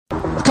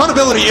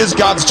Accountability is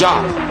God's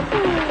job,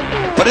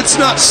 but it's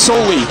not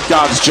solely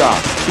God's job.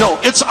 No,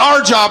 it's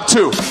our job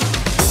too.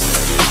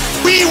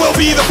 We will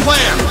be the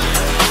plan.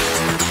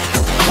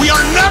 We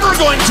are never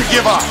going to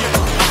give up.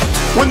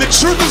 When the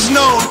truth is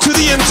known to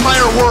the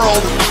entire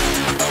world,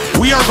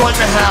 we are going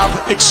to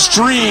have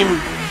extreme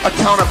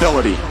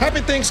accountability.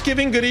 Happy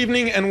Thanksgiving, good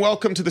evening, and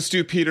welcome to the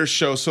Stu Peters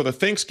Show. So the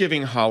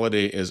Thanksgiving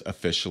holiday is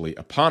officially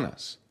upon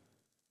us.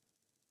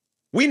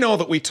 We know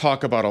that we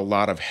talk about a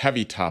lot of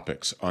heavy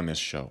topics on this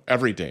show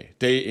every day,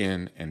 day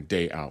in and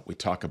day out. We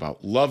talk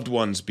about loved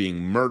ones being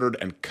murdered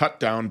and cut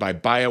down by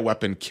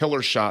bioweapon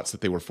killer shots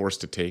that they were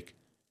forced to take.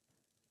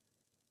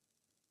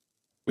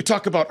 We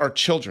talk about our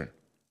children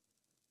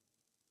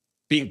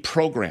being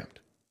programmed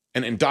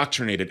and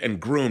indoctrinated and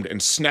groomed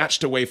and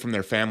snatched away from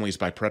their families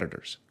by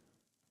predators.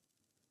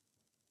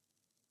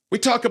 We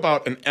talk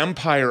about an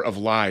empire of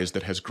lies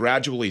that has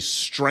gradually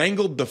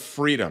strangled the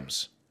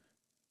freedoms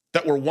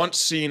that were once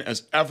seen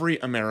as every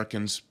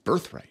American's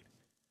birthright.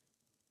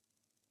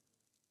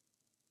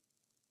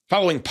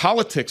 Following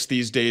politics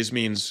these days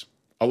means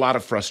a lot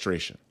of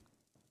frustration.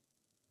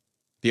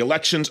 The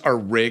elections are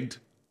rigged.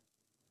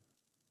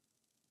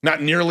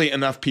 Not nearly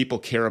enough people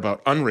care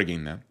about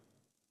unrigging them.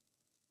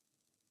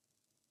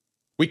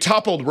 We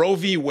toppled Roe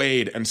v.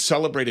 Wade and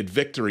celebrated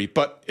victory,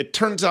 but it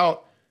turns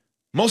out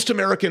most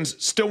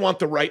Americans still want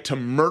the right to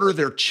murder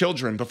their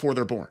children before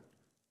they're born.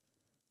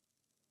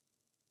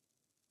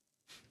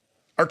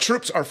 Our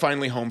troops are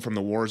finally home from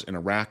the wars in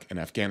Iraq and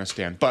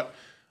Afghanistan, but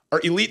our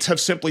elites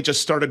have simply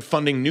just started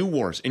funding new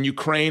wars in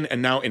Ukraine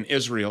and now in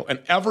Israel.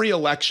 And every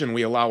election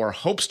we allow our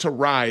hopes to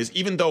rise,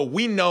 even though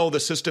we know the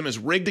system is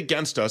rigged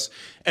against us,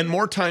 and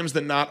more times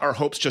than not, our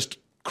hopes just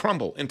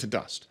crumble into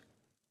dust.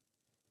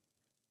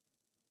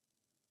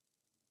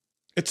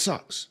 It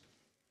sucks.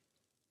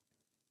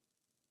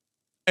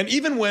 And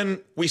even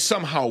when we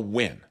somehow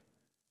win,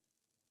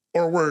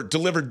 or we're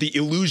delivered the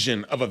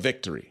illusion of a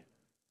victory,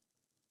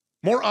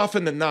 more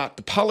often than not,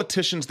 the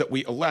politicians that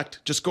we elect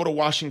just go to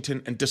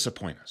Washington and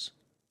disappoint us.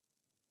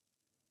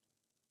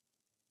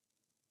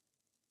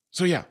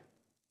 So yeah,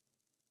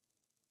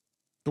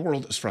 the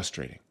world is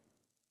frustrating.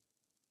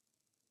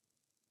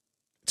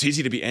 It's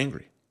easy to be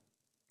angry,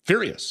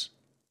 furious,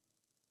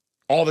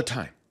 all the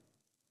time.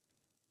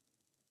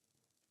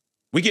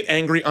 We get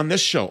angry on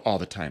this show all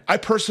the time. I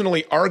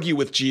personally argue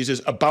with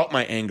Jesus about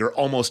my anger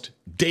almost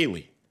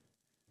daily.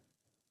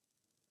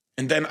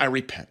 And then I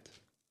repent.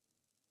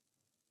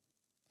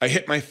 I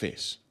hit my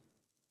face.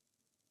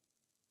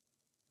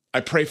 I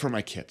pray for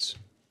my kids.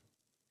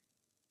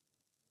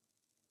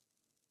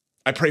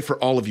 I pray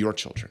for all of your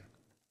children.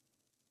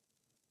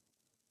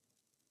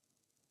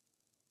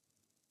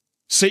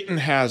 Satan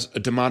has a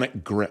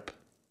demonic grip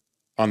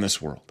on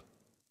this world.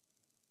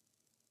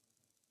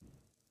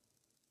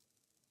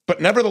 But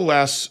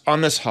nevertheless,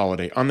 on this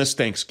holiday, on this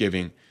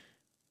Thanksgiving,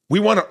 we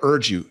want to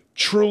urge you,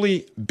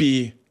 truly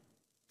be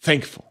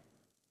thankful.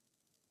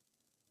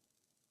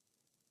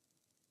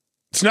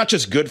 It's not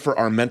just good for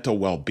our mental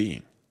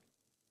well-being.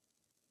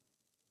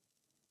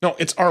 No,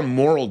 it's our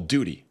moral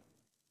duty.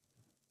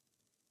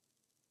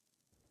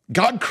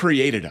 God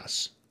created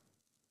us.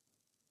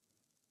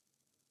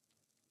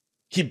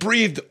 He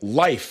breathed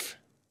life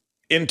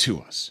into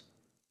us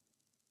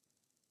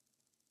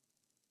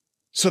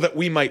so that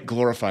we might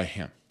glorify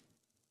Him.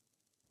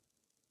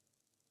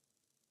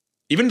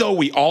 Even though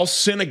we all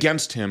sin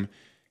against Him,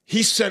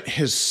 He sent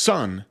His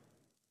Son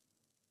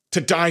to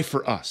die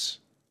for us.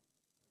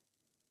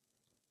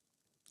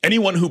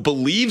 Anyone who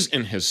believes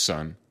in His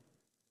Son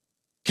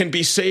can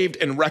be saved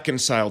and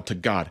reconciled to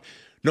God.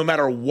 No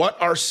matter what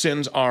our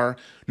sins are,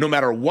 no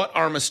matter what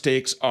our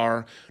mistakes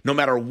are, no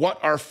matter what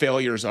our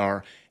failures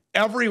are,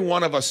 every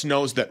one of us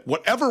knows that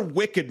whatever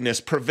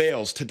wickedness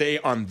prevails today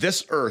on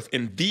this earth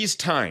in these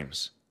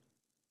times,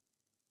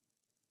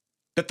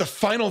 that the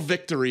final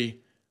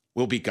victory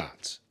will be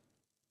God's.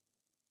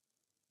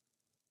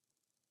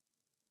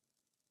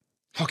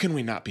 How can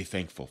we not be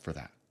thankful for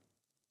that?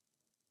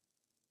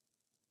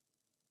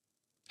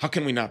 How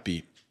can we not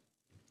be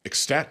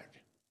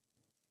ecstatic?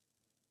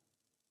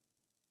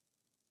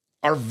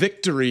 Our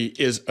victory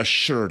is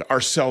assured.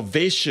 Our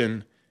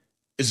salvation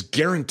is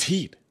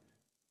guaranteed.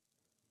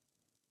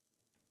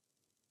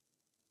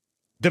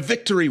 The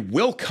victory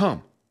will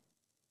come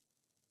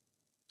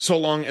so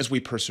long as we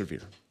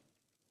persevere.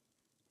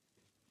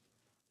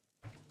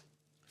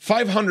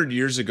 500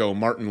 years ago,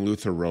 Martin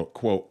Luther wrote,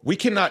 quote, "We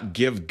cannot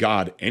give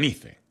God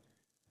anything,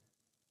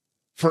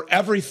 for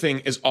everything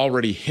is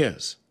already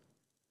His.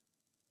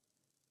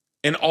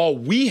 And all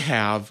we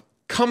have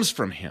comes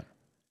from Him.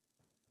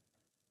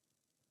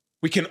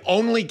 We can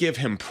only give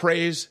Him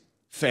praise,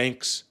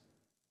 thanks,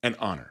 and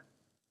honor."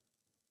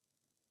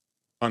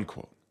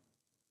 Unquote.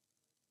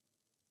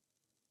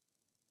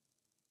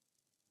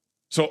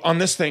 So on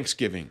this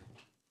Thanksgiving,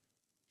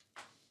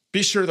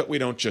 be sure that we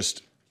don't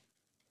just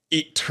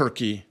eat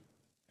turkey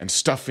and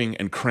stuffing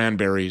and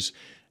cranberries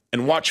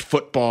and watch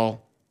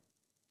football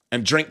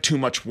and drink too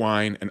much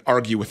wine and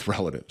argue with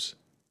relatives.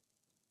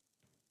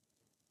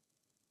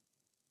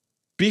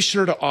 be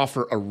sure to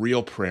offer a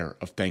real prayer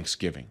of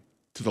thanksgiving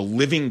to the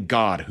living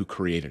God who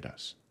created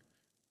us.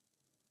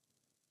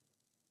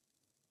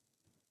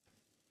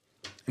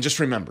 And just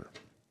remember,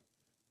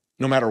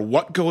 no matter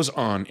what goes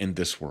on in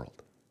this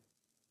world,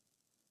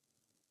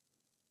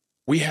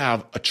 we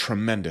have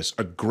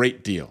a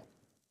great deal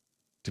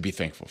to be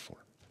thankful for.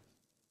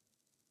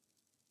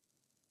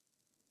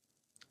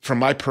 From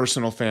my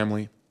personal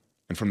family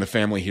and from the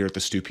family here at the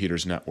Stu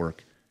Peters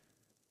Network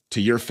to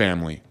your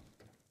family,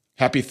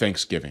 happy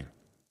Thanksgiving,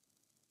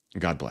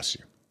 and God bless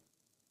you.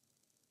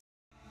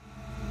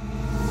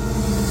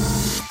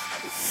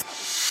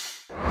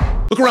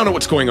 Look around at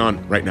what's going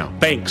on right now.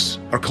 Banks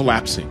are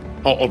collapsing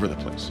all over the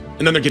place,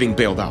 and then they're getting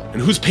bailed out.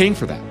 And who's paying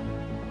for that?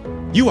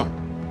 You are.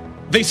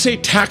 They say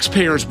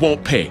taxpayers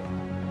won't pay.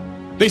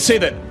 They say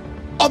that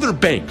other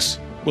banks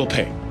will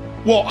pay.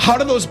 Well, how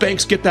do those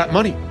banks get that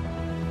money?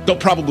 They'll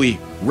probably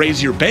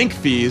raise your bank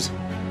fees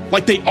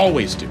like they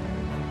always do.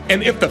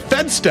 And if the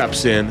Fed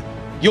steps in,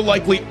 you'll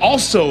likely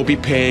also be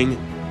paying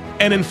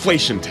an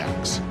inflation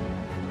tax.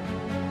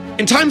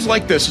 In times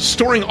like this,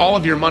 storing all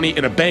of your money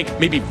in a bank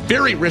may be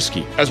very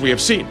risky, as we have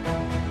seen.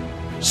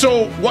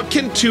 So what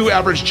can two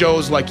average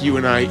Joes like you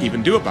and I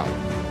even do about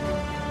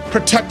it?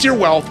 Protect your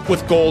wealth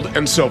with gold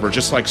and silver,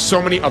 just like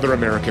so many other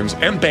Americans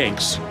and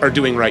banks are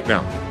doing right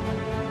now.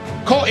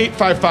 Call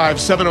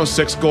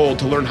 855-706-GOLD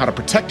to learn how to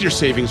protect your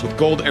savings with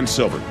gold and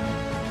silver.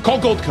 Call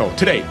Goldco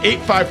today,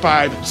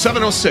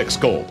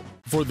 855-706-GOLD.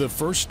 For the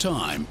first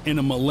time in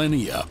a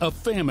millennia, a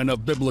famine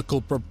of biblical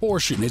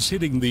proportion is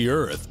hitting the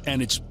earth,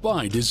 and it's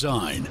by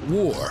design.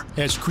 War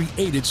has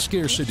created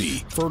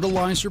scarcity.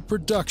 Fertilizer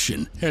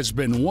production has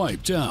been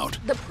wiped out.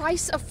 The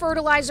price of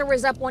fertilizer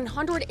is up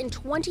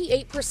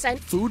 128%.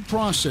 Food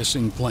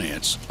processing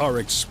plants are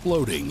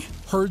exploding.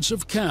 Herds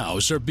of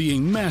cows are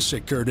being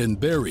massacred and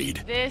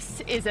buried.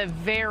 This is a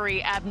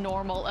very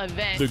abnormal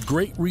event. The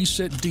Great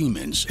Reset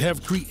demons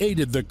have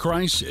created the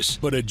crisis,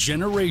 but a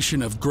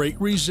generation of great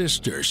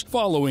resistors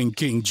following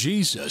King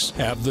Jesus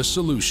have the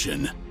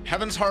solution.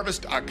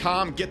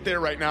 HeavensHarvest.com. Get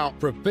there right now.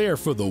 Prepare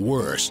for the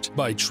worst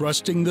by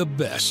trusting the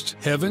best.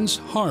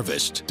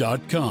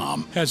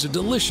 HeavensHarvest.com has a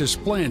delicious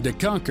plan to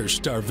conquer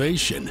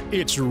starvation.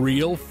 It's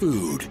real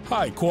food,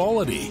 high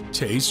quality,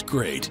 tastes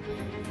great.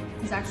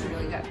 It's actually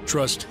really good.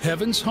 Trust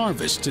Heaven's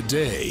Harvest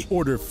today.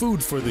 Order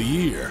food for the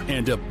year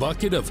and a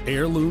bucket of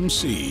heirloom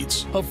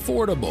seeds.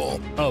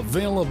 Affordable,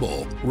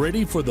 available,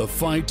 ready for the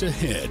fight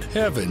ahead.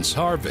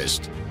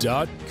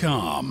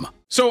 HeavensHarvest.com.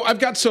 So I've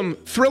got some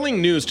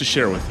thrilling news to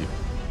share with you.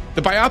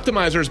 The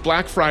Bioptimizer's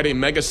Black Friday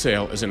mega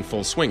sale is in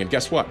full swing, and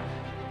guess what?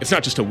 It's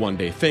not just a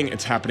one-day thing,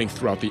 it's happening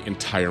throughout the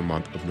entire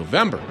month of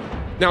November.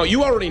 Now,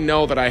 you already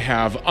know that I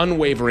have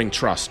unwavering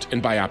trust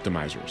in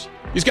Bioptimizers.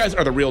 These guys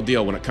are the real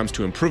deal when it comes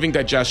to improving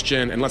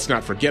digestion, and let's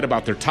not forget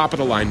about their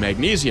top-of-the-line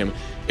magnesium.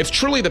 It's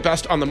truly the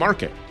best on the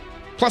market.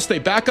 Plus, they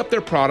back up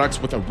their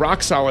products with a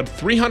rock-solid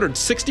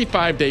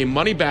 365-day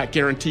money-back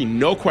guarantee,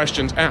 no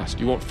questions asked.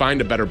 You won't find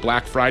a better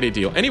Black Friday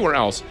deal anywhere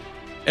else,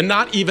 and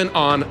not even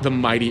on the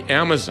mighty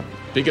Amazon.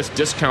 Biggest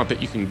discount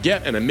that you can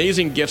get and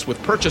amazing gifts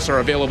with purchase are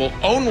available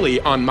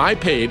only on my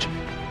page,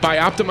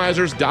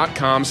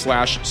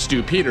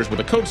 bioptimizers.com/Stu Peters with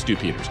the code Stu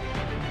Peters.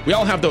 We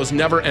all have those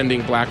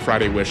never-ending Black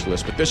Friday wish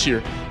lists, but this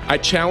year, I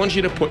challenge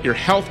you to put your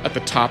health at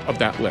the top of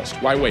that list.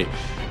 Why wait?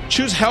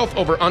 Choose health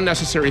over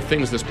unnecessary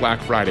things this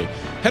Black Friday.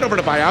 Head over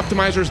to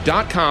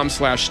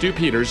bioptimizers.com/Stu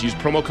Peters. Use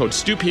promo code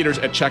Stu Peters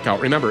at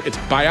checkout. Remember, it's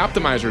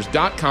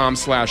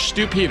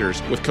bioptimizers.com/Stu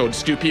Peters with code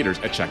Stu Peters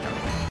at checkout.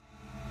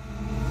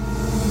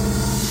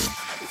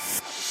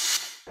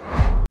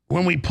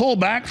 When we pull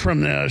back from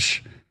this,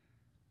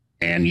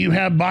 and you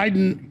have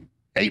Biden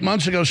 8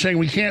 months ago saying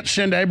we can't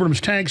send Abrams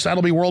tanks,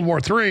 that'll be World War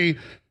III.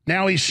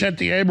 Now he's sent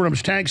the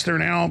Abrams tanks, they're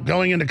now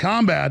going into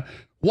combat.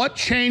 What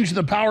changed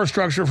the power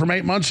structure from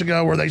 8 months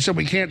ago where they said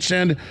we can't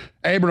send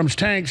Abrams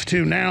tanks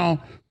to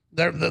now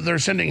they're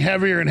sending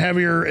heavier and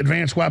heavier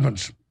advanced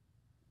weapons?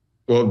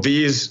 Well,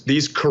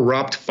 these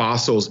corrupt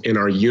fossils in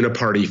our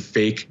uniparty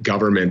fake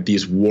government,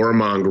 these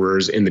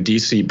warmongers in the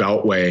DC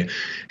Beltway,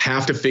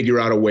 have to figure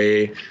out a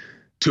way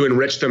to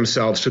enrich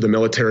themselves through the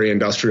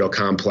military-industrial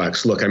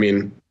complex. Look, I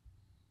mean,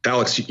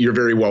 Alex, you're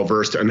very well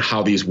versed on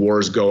how these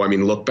wars go. I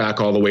mean, look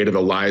back all the way to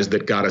the lies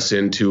that got us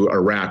into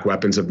Iraq,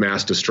 weapons of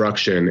mass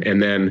destruction.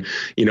 And then,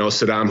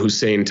 Saddam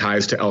Hussein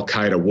ties to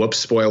al-Qaeda. Whoops,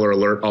 spoiler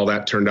alert, all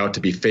that turned out to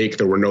be fake.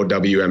 There were no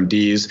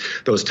WMDs.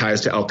 Those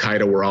ties to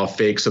al-Qaeda were all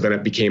fake. So then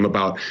it became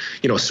about,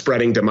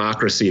 spreading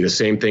democracy. The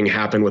same thing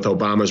happened with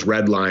Obama's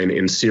red line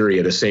in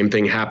Syria. The same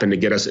thing happened to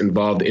get us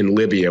involved in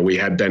Libya. We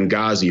had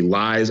Benghazi,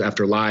 lies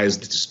after lies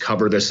to just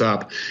cover this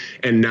up.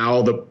 And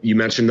now you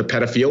mentioned the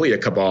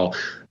pedophilia cabal.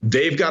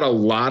 They've got a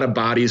lot of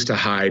bodies to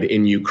hide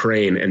in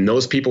Ukraine. And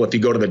those people, if you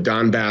go to the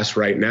Donbass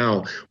right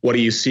now, what do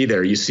you see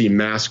there? You see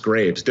mass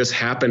graves. This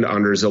happened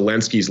under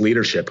Zelensky's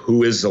leadership.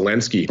 Who is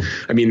Zelensky?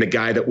 I mean, the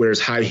guy that wears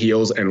high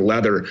heels and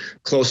leather,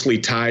 closely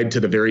tied to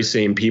the very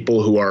same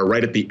people who are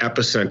right at the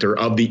epicenter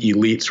of the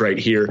elites right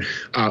here.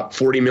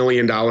 $40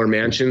 million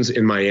mansions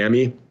in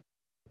Miami.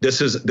 This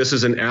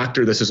is an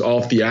actor. This is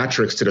all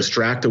theatrics to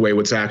distract away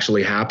what's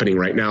actually happening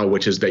right now,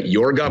 which is that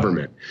your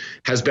government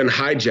has been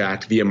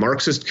hijacked via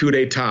Marxist coup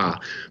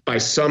d'etat by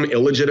some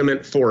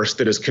illegitimate force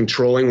that is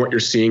controlling what you're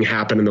seeing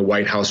happen in the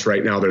White House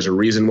right now. There's a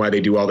reason why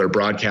they do all their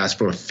broadcasts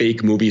from a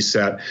fake movie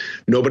set.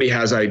 Nobody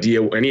has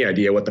any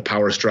idea what the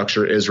power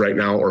structure is right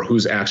now or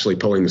who's actually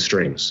pulling the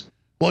strings.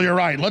 Well, you're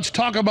right. Let's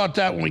talk about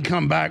that when we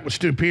come back with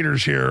Stu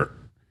Peters here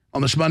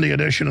on this Monday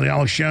edition of the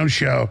Alex Jones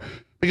Show.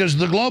 Because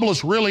the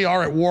globalists really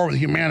are at war with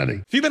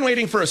humanity. If you've been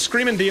waiting for a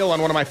screaming deal on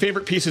one of my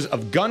favorite pieces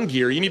of gun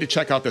gear, you need to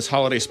check out this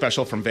holiday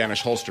special from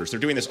Vanish Holsters. They're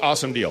doing this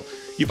awesome deal.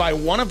 You buy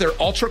one of their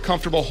ultra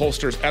comfortable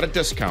holsters at a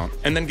discount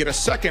and then get a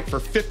second for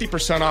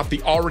 50% off the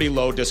already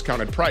low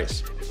discounted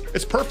price.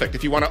 It's perfect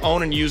if you want to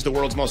own and use the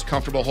world's most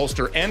comfortable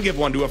holster and give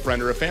one to a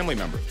friend or a family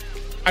member.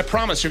 I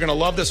promise you're going to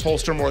love this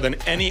holster more than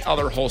any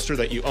other holster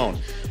that you own.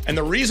 And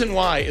the reason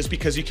why is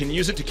because you can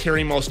use it to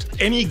carry most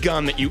any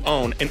gun that you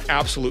own in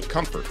absolute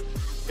comfort.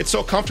 It's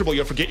so comfortable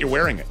you'll forget you're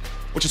wearing it,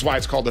 which is why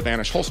it's called the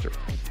Vanish holster.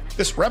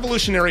 This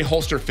revolutionary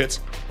holster fits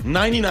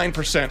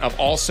 99% of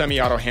all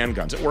semi-auto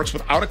handguns. It works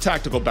without a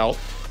tactical belt,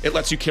 it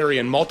lets you carry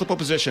in multiple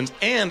positions,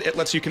 and it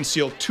lets you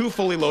conceal 2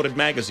 fully loaded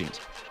magazines.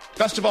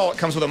 Best of all, it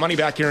comes with a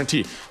money-back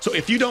guarantee. So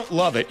if you don't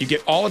love it, you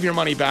get all of your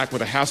money back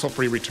with a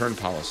hassle-free return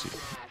policy.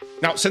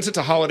 Now, since it's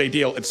a holiday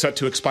deal, it's set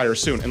to expire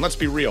soon. And let's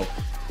be real,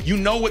 you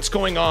know what's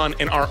going on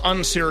in our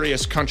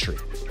unserious country.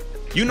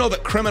 You know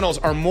that criminals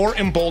are more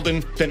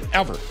emboldened than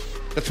ever.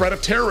 The threat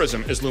of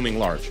terrorism is looming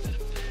large.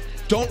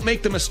 Don't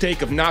make the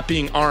mistake of not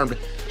being armed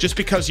just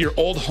because your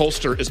old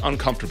holster is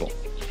uncomfortable.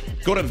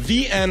 Go to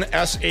vnsh.com/Stu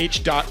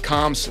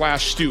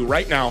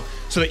right now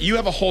so that you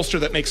have a holster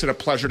that makes it a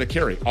pleasure to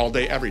carry all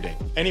day, every day.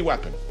 Any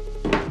weapon.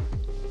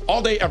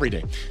 All day, every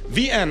day.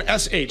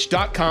 vnsh.com/Stu.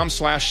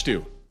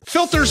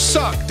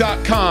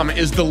 FilterSuck.com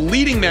is the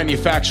leading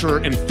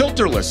manufacturer in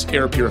filterless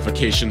air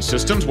purification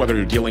systems, whether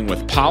you're dealing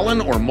with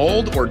pollen or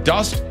mold or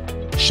dust,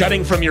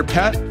 shedding from your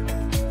pet,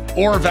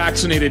 or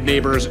vaccinated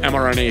neighbors'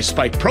 mRNA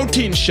spike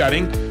protein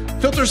shedding.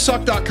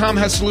 FilterSuck.com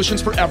has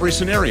solutions for every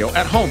scenario,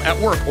 at home, at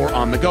work, or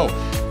on the go.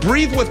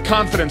 Breathe with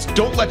confidence.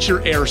 Don't let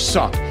your air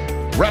suck.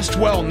 Rest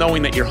well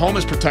knowing that your home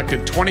is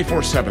protected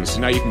 24/7, so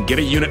now you can get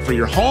a unit for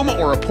your home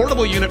or a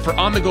portable unit for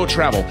on-the-go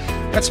travel.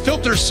 That's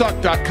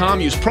FilterSuck.com.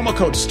 Use promo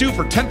code STU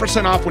for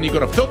 10% off when you go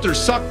to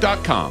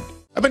FilterSuck.com.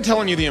 I've been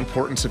telling you the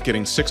importance of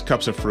getting 6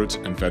 cups of fruits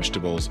and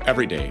vegetables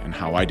every day and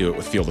how I do it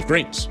with Field of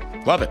Greens.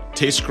 Love it.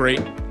 Tastes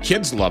great.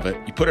 Kids love it.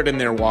 You put it in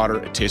their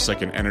water. It tastes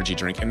like an energy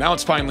drink. And now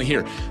it's finally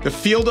here. The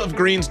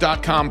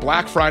fieldofgreens.com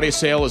Black Friday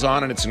sale is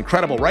on, and it's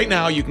incredible. Right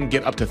now, you can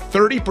get up to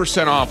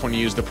 30% off when you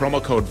use the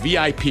promo code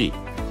VIP.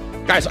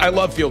 Guys, I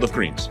love Field of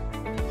Greens.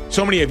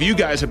 So many of you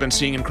guys have been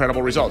seeing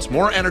incredible results.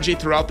 More energy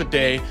throughout the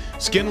day.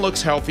 Skin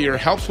looks healthier.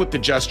 Helps with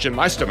digestion.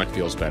 My stomach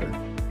feels better.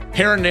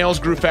 Hair and nails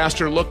grew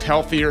faster, looked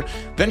healthier,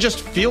 then just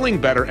feeling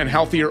better and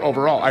healthier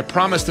overall. I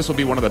promise this will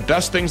be one of the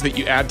best things that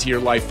you add to your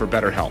life for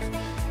better health.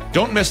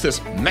 Don't miss this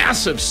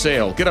massive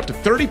sale. Get up to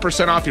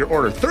 30% off your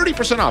order.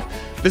 30% off.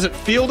 Visit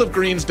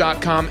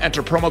fieldofgreens.com,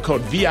 enter promo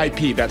code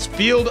VIP. That's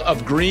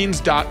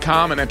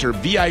fieldofgreens.com and enter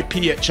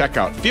VIP at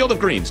checkout.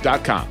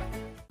 Fieldofgreens.com.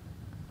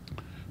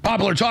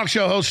 Popular talk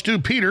show host Stu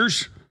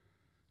Peters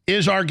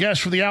is our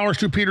guest for the hour.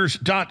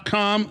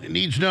 StuPeters.com. It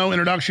needs no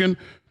introduction.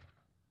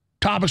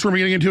 Topics we're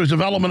getting into is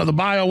development of the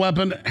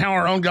bioweapon, how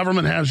our own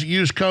government has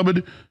used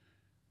COVID,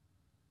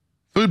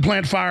 food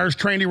plant fires,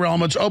 train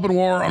derailments, open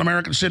war on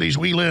American cities.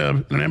 We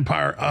live in an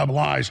empire of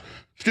lies.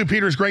 Stu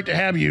Peters, great to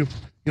have you.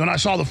 When I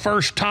saw the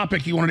first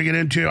topic you wanted to get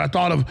into, I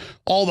thought of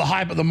all the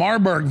hype of the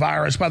Marburg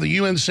virus by the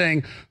UN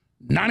saying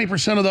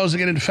 90% of those that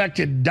get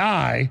infected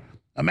die.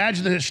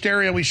 Imagine the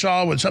hysteria we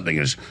saw with something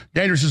as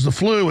dangerous as the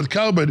flu with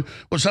COVID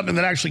was something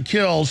that actually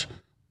kills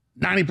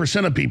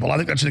 90% of people. I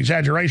think that's an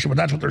exaggeration, but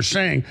that's what they're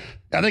saying.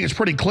 I think it's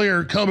pretty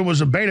clear COVID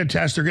was a beta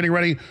test. They're getting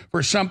ready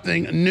for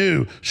something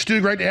new.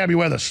 Stu, great to have you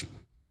with us.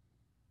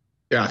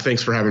 Yeah,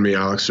 thanks for having me,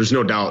 Alex. There's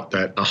no doubt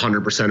that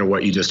 100% of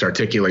what you just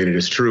articulated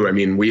is true. I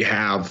mean, we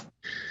have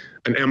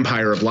an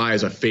empire of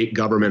lies, a fake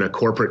government, a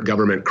corporate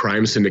government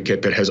crime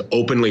syndicate that has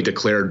openly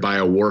declared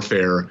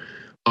biowarfare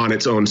on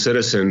its own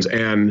citizens.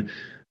 And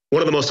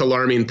one of the most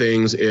alarming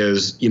things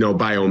is,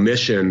 by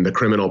omission, the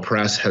criminal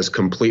press has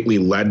completely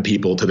led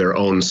people to their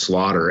own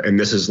slaughter. And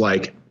this is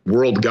like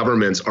world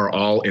governments are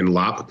all in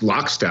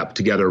lockstep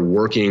together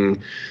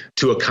working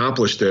to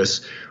accomplish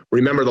this.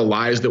 Remember the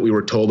lies that we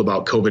were told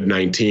about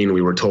COVID-19.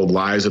 We were told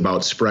lies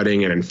about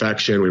spreading an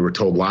infection. We were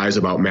told lies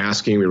about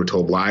masking. We were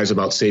told lies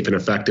about safe and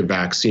effective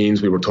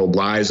vaccines. We were told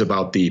lies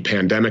about the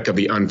pandemic of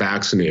the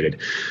unvaccinated.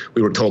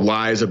 We were told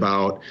lies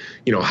about,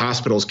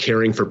 hospitals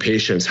caring for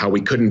patients, how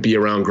we couldn't be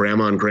around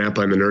grandma and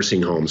grandpa in the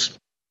nursing homes.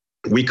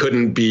 We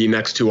couldn't be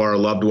next to our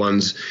loved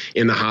ones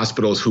in the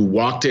hospitals who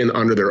walked in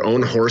under their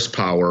own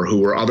horsepower,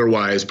 who were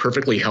otherwise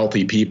perfectly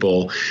healthy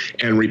people,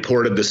 and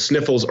reported the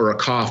sniffles or a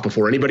cough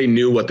before anybody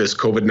knew what this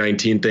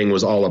COVID-19 thing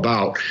was all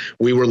about.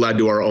 We were led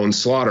to our own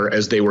slaughter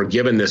as they were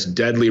given this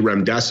deadly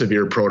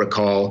remdesivir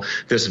protocol,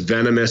 this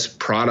venomous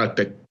product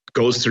that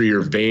goes through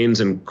your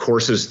veins and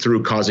courses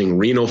through, causing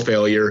renal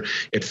failure.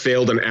 It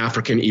failed an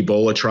African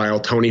Ebola trial.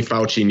 Tony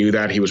Fauci knew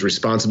that. He was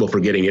responsible for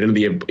getting it into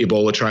the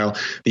Ebola trial.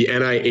 The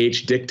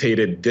NIH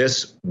dictated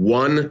this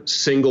one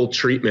single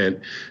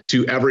treatment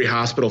to every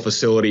hospital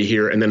facility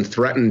here, and then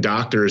threatened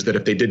doctors that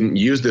if they didn't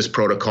use this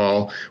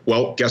protocol,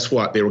 well, guess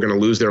what? They were going to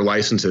lose their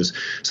licenses.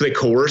 So they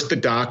coerced the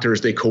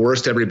doctors. They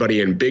coerced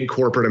everybody in big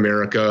corporate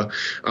America,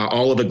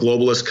 all of the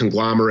globalist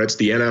conglomerates.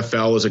 The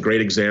NFL is a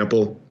great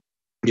example.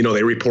 You know,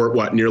 they report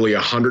nearly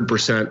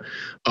 100%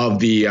 of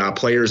the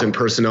players and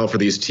personnel for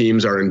these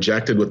teams are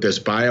injected with this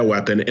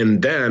bioweapon.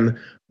 And then,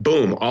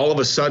 boom, all of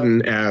a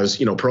sudden, as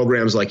you know,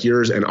 programs like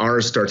yours and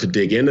ours start to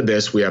dig into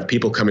this, we have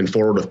people coming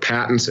forward with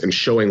patents and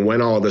showing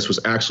when all of this was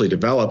actually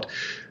developed.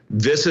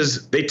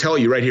 They tell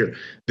you right here,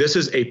 this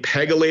is a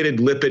pegylated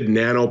lipid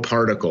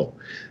nanoparticle.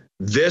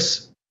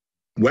 This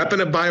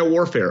weapon of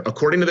biowarfare,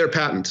 according to their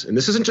patents, and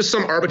this isn't just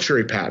some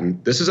arbitrary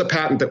patent, this is a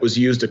patent that was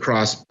used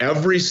across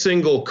every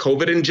single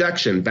COVID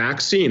injection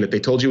vaccine that they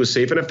told you was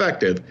safe and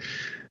effective.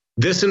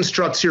 This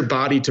instructs your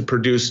body to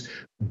produce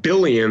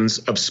billions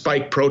of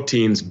spike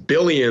proteins,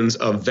 billions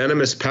of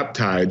venomous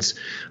peptides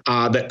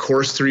that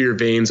course through your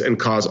veins and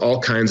cause all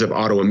kinds of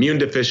autoimmune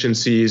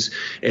deficiencies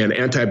and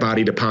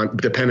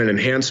antibody-dependent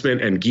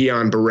enhancement and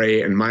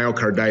Guillain-Barré and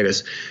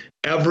myocarditis.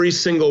 Every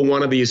single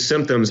one of these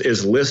symptoms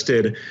is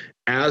listed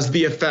as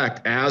the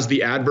effect, as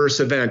the adverse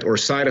event or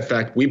side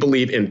effect, we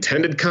believe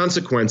intended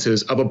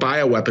consequences of a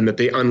bioweapon that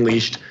they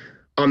unleashed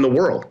on the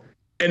world.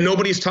 And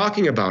nobody's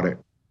talking about it.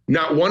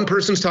 Not one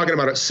person's talking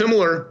about it.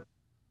 Similar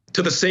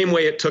to the same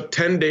way it took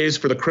 10 days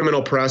for the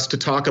criminal press to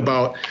talk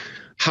about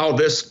how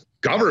this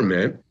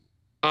government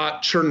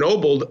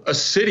Chernobyled a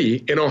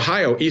city in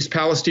Ohio, East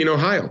Palestine,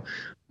 Ohio.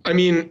 I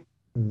mean,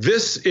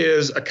 this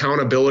is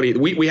accountability.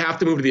 We have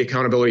to move to the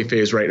accountability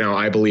phase right now,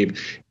 I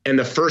believe. And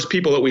the first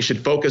people that we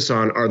should focus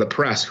on are the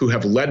press, who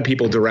have led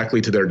people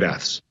directly to their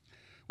deaths.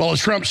 Well,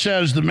 as Trump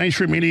says, the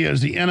mainstream media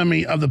is the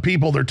enemy of the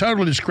people. They're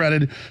totally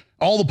discredited.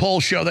 All the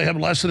polls show they have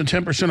less than a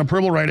 10%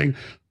 approval rating,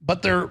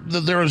 but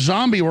they're a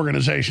zombie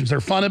organizations. They're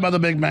funded by the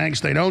big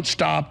banks. They don't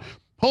stop.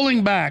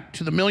 Pulling back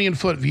to the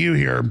million-foot view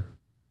here,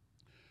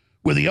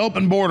 with the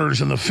open borders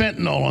and the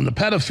fentanyl and the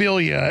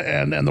pedophilia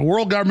and the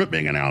world government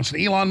being announced,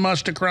 and Elon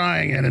Musk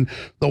decrying it, and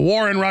the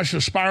war in Russia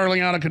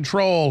spiraling out of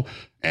control,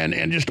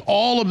 and just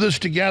all of this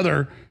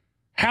together,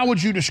 how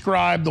would you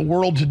describe the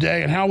world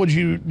today, and how would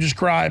you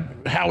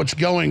describe how it's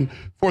going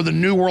for the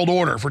New World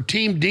Order, for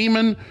Team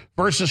Demon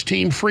versus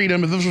Team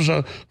Freedom? If this was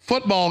a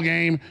football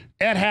game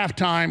at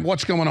halftime,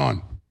 what's going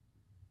on?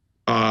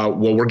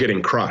 Well, we're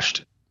getting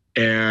crushed.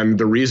 And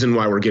the reason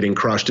why we're getting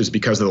crushed is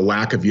because of the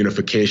lack of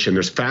unification.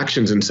 There's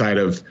factions inside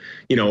of,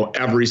 you know,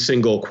 every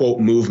single quote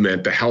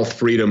movement, the health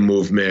freedom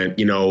movement,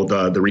 you know,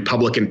 the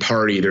Republican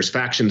Party. There's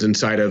factions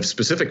inside of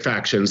specific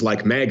factions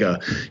like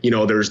MAGA. You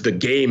know, there's the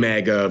gay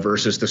MAGA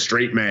versus the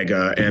straight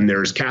MAGA, and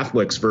there's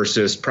Catholics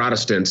versus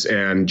Protestants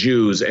and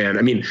Jews. And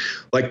I mean,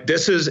 like,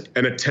 this is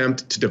an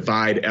attempt to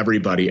divide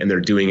everybody, and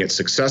they're doing it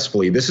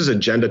successfully. This is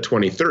Agenda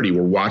 2030.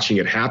 We're watching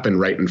it happen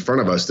right in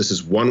front of us. This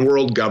is one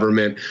world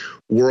government,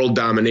 world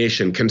domination.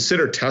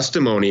 Consider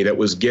testimony that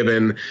was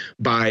given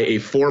by a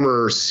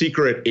former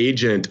secret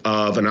agent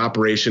of an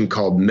operation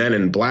called Men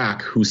in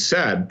Black, who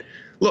said,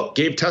 look,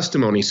 gave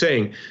testimony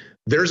saying,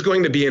 there's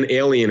going to be an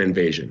alien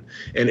invasion.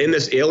 And in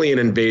this alien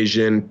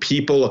invasion,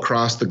 people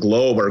across the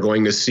globe are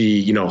going to see,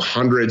 you know,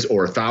 hundreds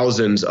or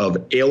thousands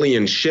of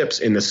alien ships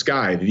in the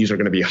sky. These are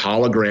going to be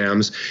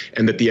holograms,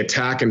 and that the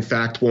attack, in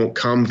fact, won't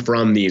come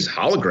from these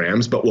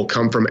holograms, but will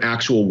come from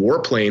actual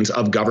warplanes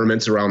of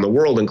governments around the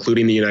world,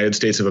 including the United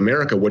States of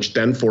America, which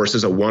then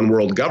forces a one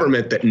world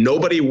government that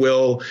nobody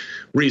will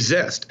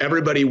resist.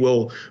 Everybody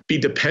will be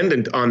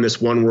dependent on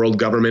this one world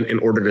government in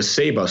order to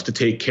save us, to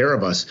take care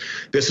of us.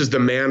 This is the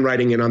man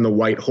riding in on the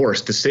white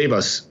horse to save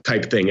us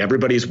type thing.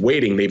 Everybody's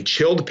waiting. They've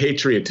chilled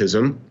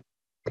patriotism.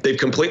 They've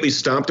completely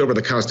stomped over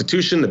the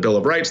Constitution, the Bill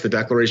of Rights, the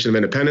Declaration of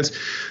Independence,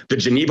 the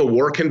Geneva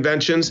War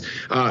Conventions.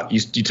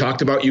 You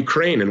talked about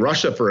Ukraine and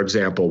Russia, for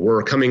example.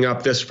 We're coming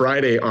up this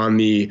Friday on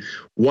the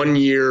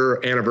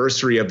 1-year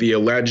anniversary of the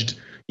alleged,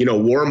 you know,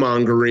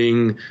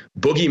 warmongering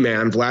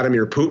boogeyman,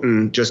 Vladimir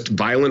Putin, just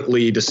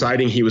violently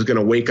deciding he was going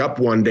to wake up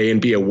one day and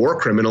be a war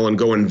criminal and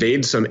go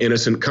invade some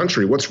innocent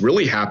country. What's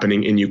really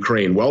happening in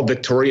Ukraine? Well,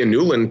 Victoria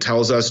Nuland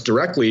tells us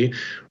directly,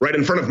 right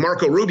in front of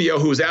Marco Rubio,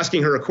 who was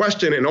asking her a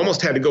question and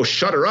almost had to go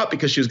shut her up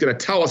because she was going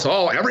to tell us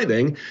all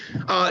everything.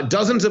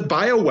 Dozens of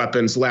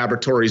bioweapons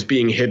laboratories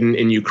being hidden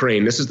in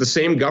Ukraine. This is the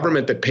same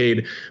government that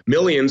paid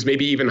millions,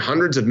 maybe even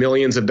hundreds of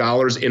millions of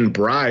dollars in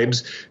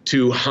bribes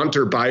to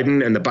Hunter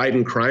Biden and the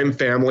Biden crime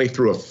family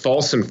through a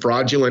false and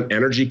fraudulent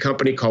energy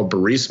company called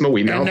Burisma.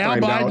 We now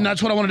find Biden, out.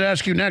 That's what I wanted to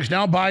ask you next.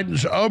 Now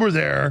Biden's over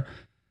there.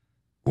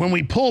 When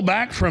we pull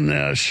back from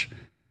this,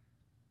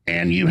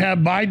 and you have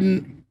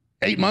Biden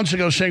 8 months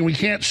ago saying we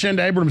can't send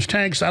Abrams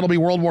tanks, that'll be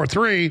World War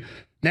III.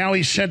 Now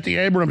he's sent the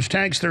Abrams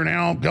tanks. They're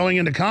now going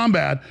into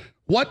combat.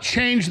 What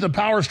changed the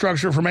power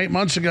structure from 8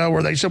 months ago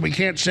where they said we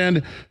can't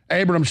send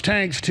Abrams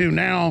tanks to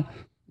now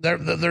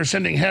they're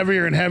sending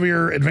heavier and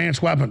heavier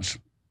advanced weapons?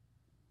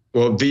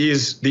 Well,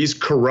 these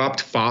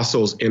corrupt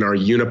fossils in our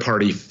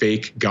uniparty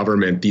fake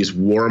government, these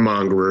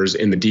warmongers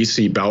in the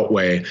DC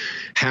Beltway,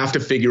 have to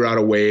figure out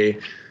a way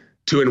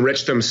to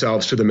enrich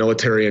themselves through the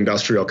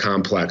military-industrial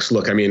complex.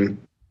 Look, I mean,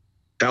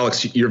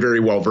 Alex, you're very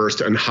well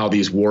versed on how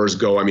these wars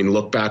go. I mean,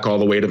 look back all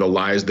the way to the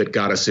lies that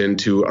got us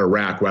into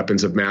Iraq,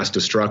 weapons of mass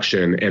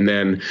destruction. And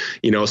then,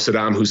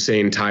 Saddam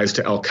Hussein ties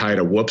to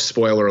Al-Qaeda. Whoops,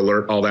 spoiler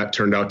alert, all that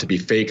turned out to be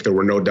fake. There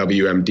were no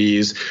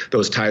WMDs.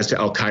 Those ties to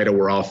Al-Qaeda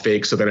were all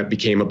fake. So then it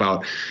became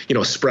about,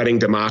 spreading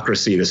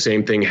democracy. The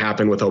same thing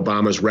happened with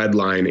Obama's red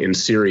line in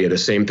Syria. The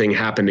same thing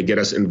happened to get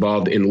us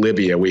involved in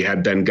Libya. We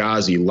had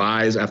Benghazi,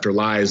 lies after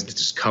lies to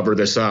just cover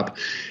this up.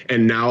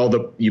 And now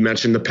you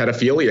mentioned the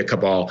pedophilia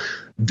cabal.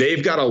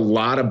 They've got a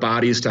lot of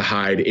bodies to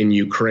hide in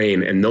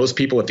Ukraine. And those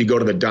people, if you go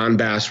to the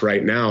Donbass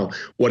right now,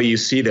 what do you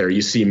see there?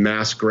 You see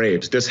mass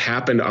graves. This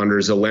happened under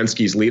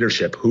Zelensky's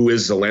leadership. Who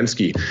is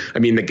Zelensky? I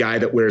mean, the guy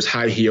that wears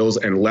high heels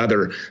and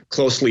leather,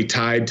 closely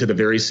tied to the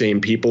very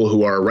same people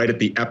who are right at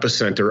the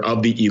epicenter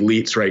of the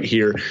elites right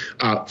here.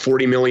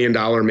 $40 million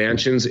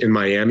mansions in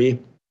Miami.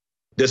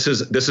 This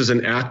is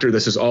an actor.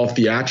 This is all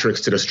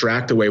theatrics to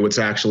distract away what's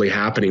actually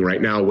happening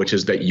right now, which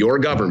is that your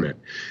government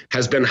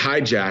has been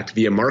hijacked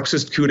via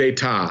Marxist coup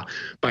d'etat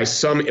by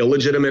some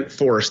illegitimate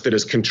force that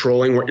is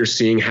controlling what you're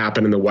seeing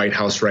happen in the White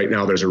House right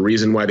now. There's a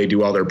reason why they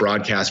do all their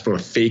broadcasts from a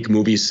fake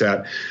movie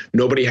set.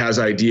 Nobody has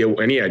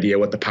any idea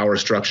what the power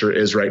structure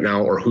is right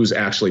now or who's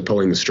actually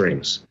pulling the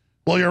strings.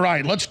 Well, you're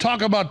right. Let's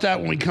talk about that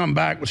when we come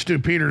back with Stu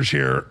Peters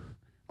here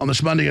on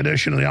this Monday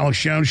edition of the Alex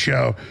Jones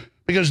Show.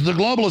 Because the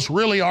globalists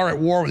really are at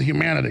war with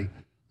humanity.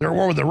 They're at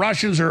war with the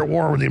Russians. They're at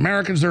war with the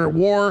Americans. They're at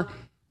war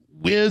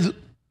with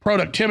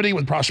productivity,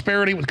 with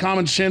prosperity, with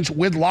common sense,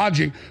 with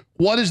logic.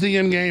 What is the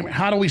end game?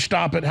 How do we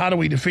stop it? How do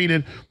we defeat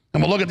it?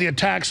 And we'll look at the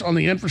attacks on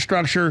the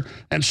infrastructure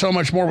and so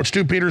much more with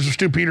Stu Peters of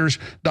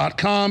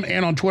StuPeters.com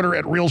and on Twitter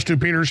at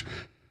RealStuPeters.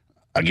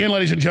 Again,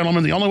 ladies and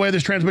gentlemen, the only way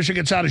this transmission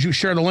gets out is you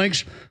share the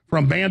links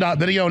from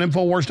band.video and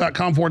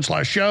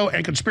Infowars.com/show,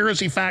 and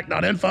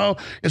conspiracyfact.info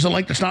is a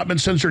link that's not been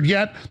censored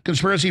yet.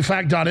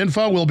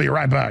 Conspiracyfact.info. We'll be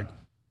right back.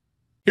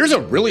 Here's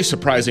a really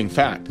surprising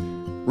fact.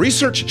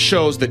 Research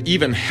shows that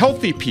even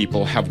healthy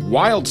people have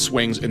wild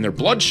swings in their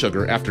blood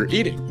sugar after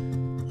eating.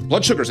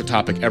 Blood sugar is a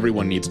topic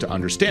everyone needs to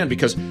understand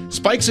because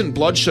spikes in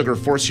blood sugar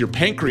force your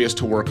pancreas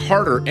to work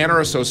harder and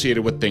are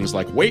associated with things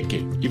like weight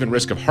gain, even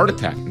risk of heart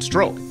attack and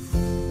stroke.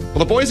 Well,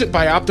 the boys at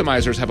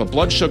BIOWEAPON have a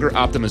blood sugar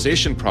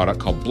optimization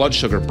product called Blood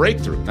Sugar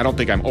Breakthrough. I don't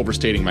think I'm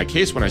overstating my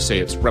case when I say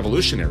it's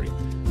revolutionary.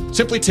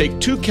 Simply take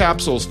 2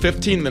 capsules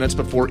 15 minutes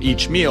before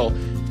each meal,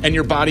 and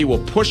your body will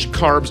push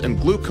carbs and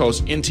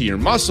glucose into your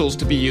muscles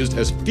to be used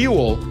as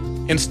fuel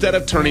instead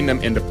of turning them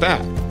into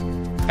fat.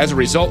 As a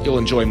result, you'll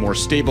enjoy more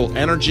stable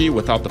energy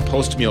without the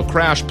post-meal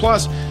crash.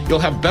 Plus, you'll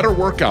have better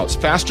workouts,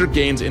 faster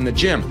gains in the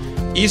gym,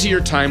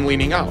 easier time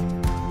leaning out.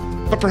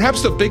 But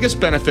perhaps the biggest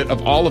benefit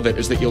of all of it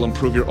is that you'll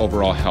improve your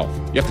overall health.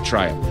 You have to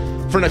try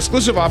it. For an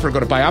exclusive offer, go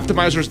to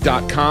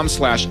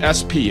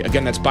bioptimizers.com/SP.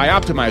 Again, that's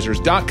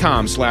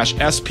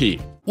bioptimizers.com/SP.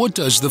 What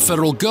does the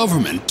federal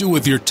government do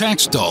with your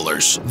tax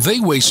dollars? They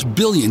waste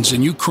billions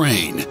in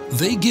Ukraine.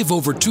 They give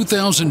over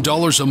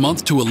 $2,000 a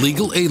month to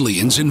illegal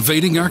aliens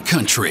invading our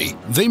country.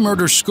 They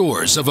murder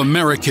scores of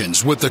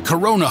Americans with the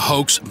corona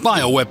hoax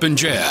bioweapon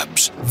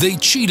jabs. They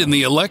cheat in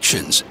the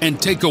elections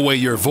and take away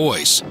your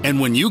voice. And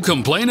when you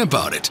complain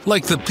about it,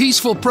 like the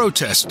peaceful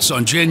protests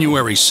on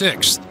January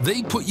 6th,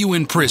 they put you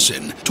in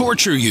prison,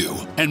 torture you,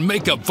 and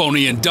make up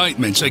phony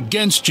indictments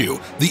against you.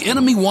 The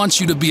enemy wants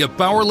you to be a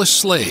powerless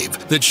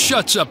slave that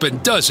shuts up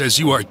and does as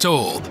you are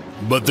told.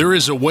 But there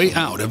is a way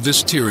out of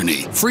this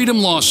tyranny. Freedom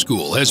Law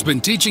School has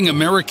been teaching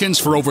Americans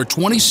for over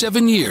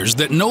 27 years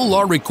that no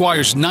law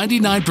requires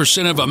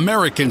 99% of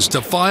Americans to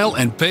file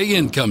and pay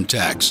income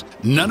tax.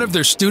 None of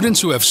their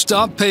students who have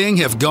stopped paying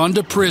have gone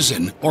to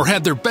prison or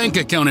had their bank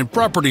account and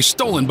property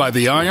stolen by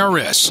the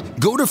IRS.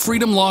 Go to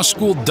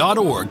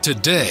freedomlawschool.org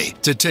today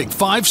to take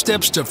 5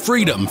 steps to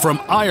freedom from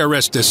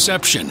IRS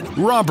deception,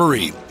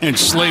 robbery, and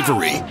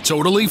slavery.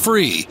 Totally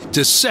free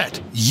to set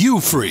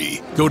you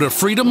free. Go to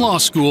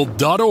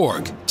freedomlawschool.org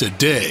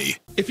today.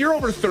 If you're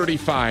over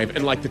 35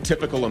 and like the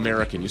typical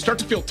American, you start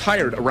to feel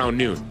tired around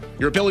noon.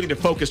 Your ability to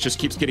focus just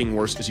keeps getting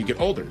worse as you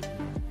get older.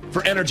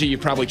 For energy,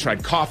 you've probably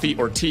tried coffee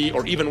or tea,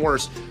 or even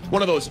worse,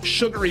 one of those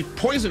sugary,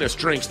 poisonous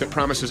drinks that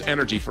promises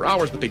energy for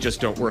hours, but they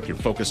just don't work. Your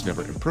focus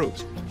never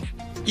improves.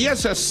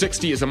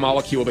 ESS-60 is a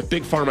molecule that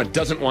Big Pharma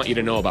doesn't want you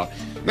to know about.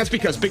 And that's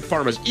because Big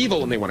Pharma's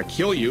evil and they want to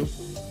kill you.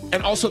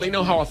 And also they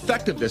know how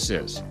effective this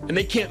is. And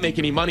they can't make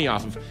any money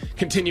off of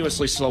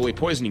continuously slowly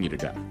poisoning you to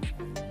death.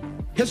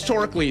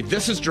 Historically,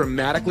 this is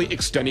dramatically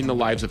extending the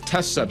lives of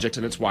test subjects,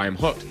 and it's why I'm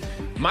hooked.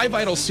 My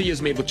Vital C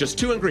is made with just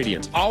 2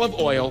 ingredients, olive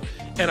oil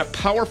and a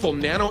powerful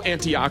nano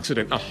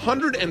antioxidant,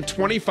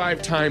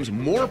 125 times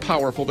more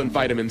powerful than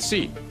vitamin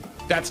C.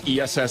 That's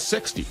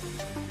ESS-60.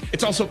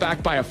 It's also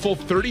backed by a full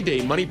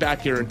 30-day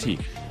money-back guarantee.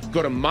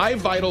 go to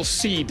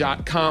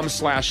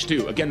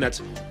myvitalc.com/stew. Again,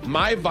 that's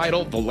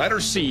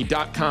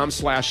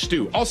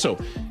myvital.c.com/stew. Also,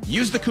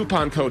 use the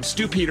coupon code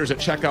StewPeters at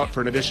checkout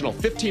for an additional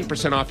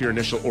 15% off your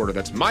initial order.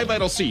 That's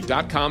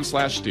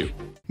myvitalc.com/stew.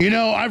 You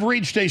know, I've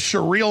reached a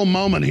surreal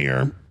moment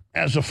here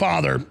as a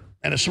father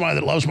and as somebody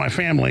that loves my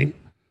family.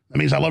 That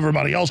means I love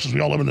everybody else because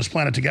we all live on this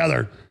planet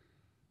together,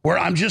 where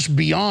I'm just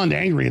beyond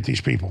angry at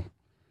these people.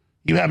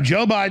 You have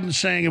Joe Biden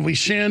saying if we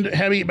send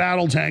heavy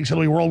battle tanks,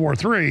 it'll be World War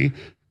III,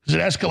 because it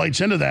escalates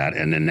into that,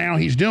 and then now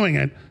he's doing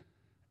it.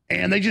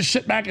 And they just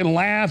sit back and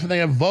laugh, and they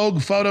have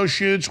Vogue photo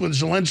shoots with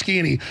Zelensky,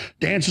 and he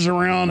dances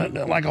around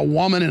like a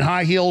woman in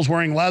high heels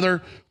wearing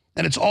leather.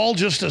 And it's all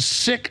just a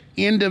sick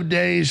end of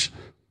days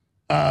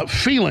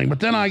feeling. But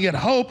then I get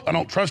hope. I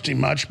don't trust him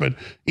much, but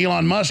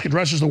Elon Musk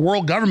addresses the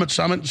World Government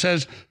Summit and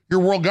says, your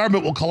world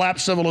government will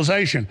collapse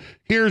civilization.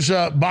 Here's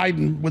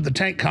Biden with the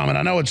tank comment.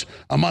 I know it's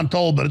a month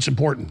old, but it's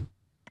important.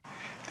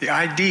 The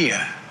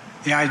idea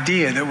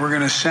that we're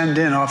going to send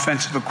in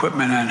offensive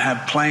equipment and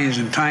have planes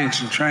and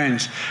tanks and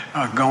trains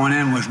going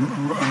in with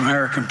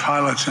American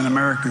pilots and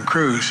American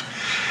crews,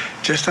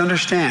 just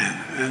understand,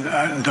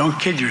 and don't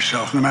kid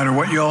yourself, no matter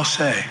what you all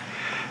say,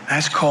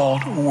 that's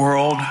called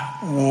World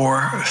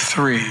War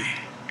III,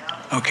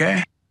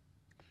 okay?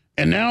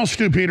 And now,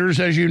 Stu Peters,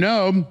 as you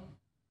know,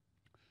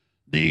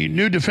 the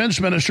new defense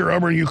minister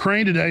over in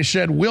Ukraine today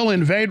said, we'll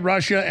invade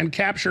Russia and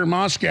capture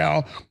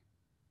Moscow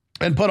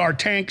and put our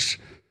tanks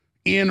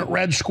in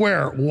Red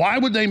Square. Why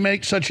would they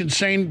make such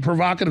insane,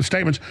 provocative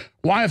statements?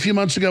 Why a few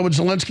months ago would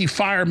Zelensky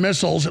fire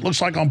missiles, it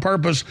looks like on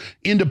purpose,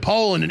 into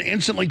Poland and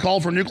instantly call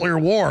for nuclear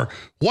war?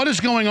 What is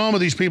going on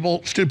with these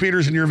people, Stu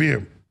Peters, in your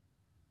view?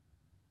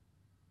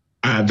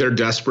 They're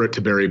desperate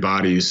to bury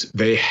bodies.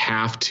 They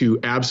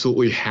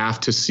absolutely have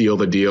to seal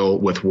the deal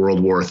with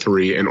World War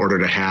III in order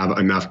to have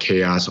enough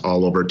chaos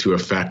all over to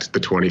affect the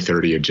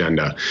 2030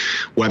 agenda.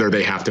 Whether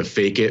they have to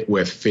fake it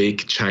with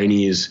fake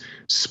Chinese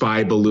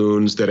spy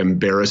balloons that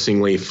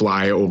embarrassingly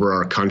fly over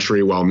our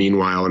country, while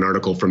meanwhile an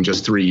article from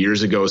just 3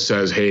 years ago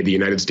says, hey, the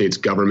United States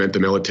government, the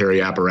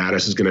military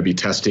apparatus is going to be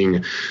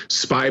testing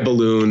spy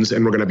balloons,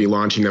 and we're going to be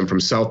launching them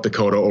from South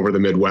Dakota over the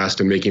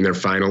Midwest and making their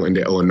final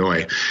into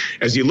Illinois.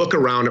 As you look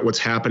around at what's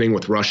happening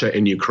with Russia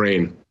and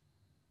Ukraine,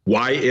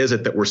 why is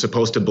it that we're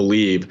supposed to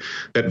believe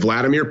that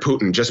Vladimir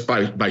Putin, just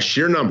by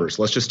sheer numbers,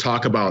 let's just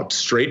talk about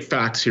straight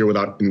facts here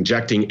without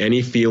injecting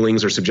any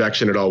feelings or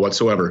subjection at all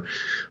whatsoever,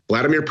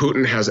 Vladimir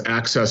Putin has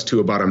access to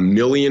about 1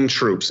 million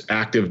troops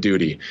active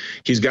duty.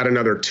 He's got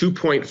another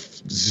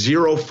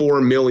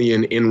 2.04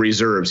 million in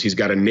reserves. He's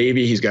got a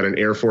Navy, he's got an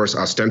Air Force.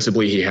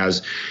 Ostensibly, he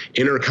has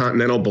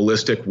intercontinental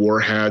ballistic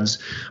warheads.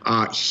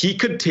 He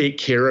could take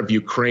care of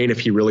Ukraine if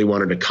he really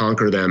wanted to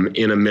conquer them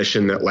in a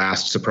mission that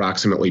lasts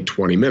approximately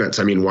 20 minutes.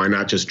 I mean, why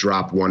not just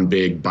drop one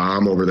big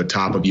bomb over the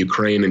top of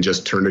Ukraine and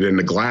just turn it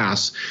into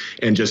glass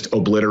and just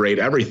obliterate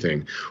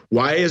everything?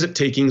 Why is it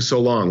taking so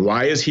long?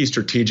 Why is he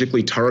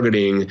strategically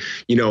targeting,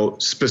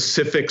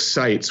 specific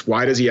sites?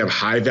 Why does he have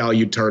high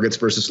value targets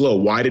versus low?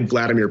 Why did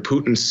Vladimir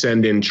Putin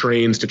send in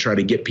trains to try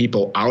to get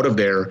people out of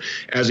there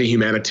as a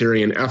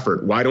humanitarian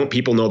effort? Why don't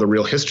people know the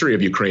real history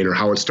of Ukraine or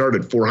how it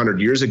started?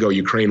 400 years ago,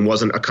 Ukraine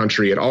wasn't a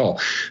country at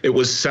all. It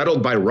was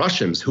settled by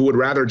Russians who would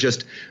rather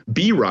just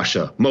be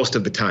Russia most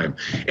of the time.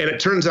 And it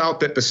turns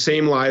out that the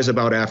same lies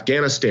about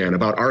Afghanistan,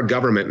 about our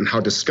government and how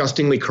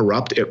disgustingly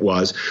corrupt it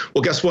was.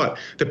 Well, guess what?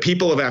 The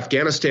people of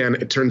Afghanistan,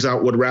 it turns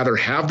out, would rather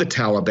have the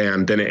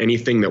Taliban than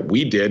anything that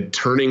we did,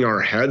 turning our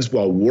heads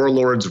while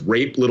warlords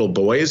rape little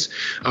boys,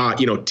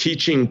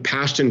 teaching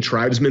Pashtun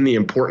tribesmen the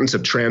importance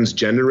of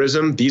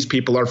transgenderism. These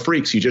people are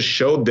freaks. You just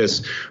showed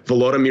this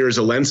Volodymyr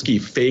Zelensky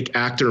fake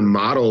actor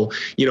model,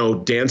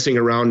 dancing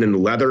around in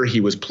leather. He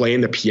was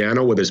playing the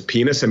piano with his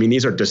penis. I mean,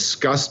 these are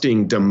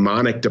disgusting,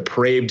 demonic,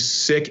 depraved,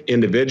 sick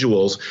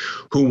individuals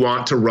who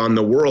want to run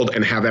the world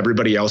and have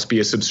everybody else be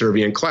a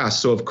subservient class.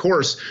 So, of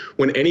course,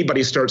 when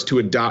anybody starts to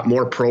adopt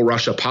more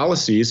pro-Russia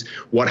policies,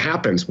 what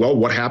happens? Well,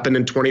 what happened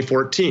in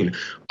 2014?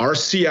 Our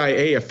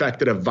CIA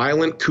effected a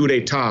violent coup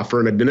d'etat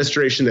for an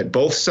administration that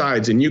both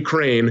sides in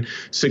Ukraine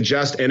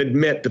suggest and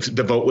admit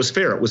the vote was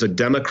fair. It was a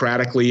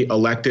democratically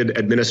elected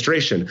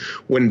administration.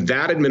 When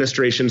that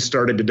administration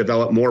started to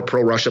develop more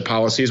pro-Russia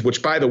policies,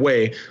 which, by the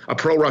way, a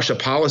pro-Russia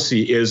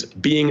policy is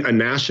being a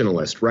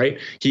nationalist, right?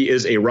 He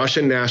is a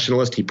Russian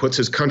nationalist. He puts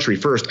his country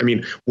first. I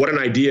mean, what an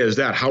idea is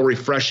that? How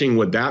refreshing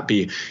would that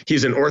be?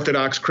 He's an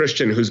Orthodox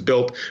Christian who's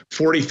built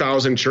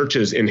 40,000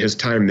 churches in his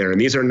time there. And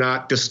these are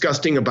not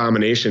disgusting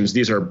abominations.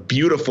 These are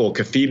beautiful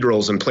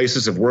cathedrals and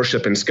places of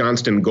worship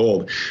ensconced in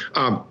gold.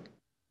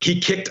 He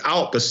kicked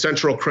out the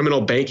central criminal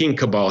banking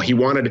cabal. He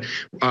wanted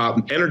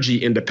energy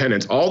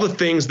independence, all the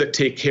things that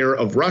take care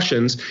of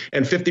Russians,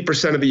 and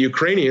 50% of the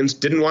Ukrainians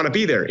didn't want to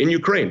be there in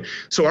Ukraine.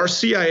 So our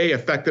CIA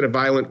effected a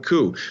violent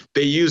coup.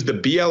 They used the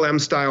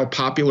BLM-style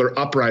popular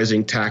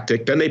uprising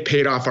tactic. Then they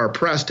paid off our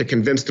press to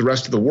convince the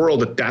rest of the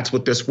world that that's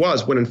what this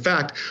was, when in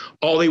fact,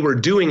 all they were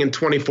doing in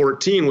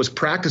 2014 was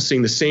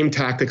practicing the same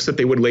tactics that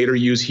they would later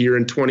use here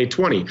in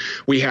 2020.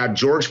 We had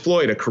George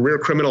Floyd, a career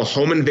criminal,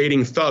 home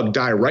invading thug,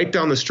 die right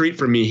down the street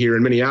from me me here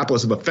in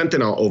Minneapolis of a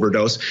fentanyl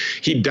overdose.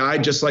 He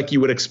died just like you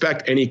would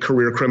expect any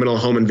career criminal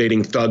home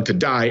invading thug to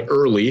die,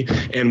 early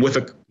and with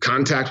a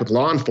contact with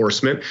law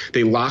enforcement.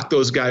 They lock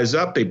those guys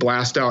up. They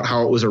blast out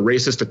how it was a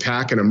racist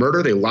attack and a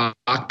murder. They lock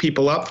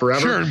people up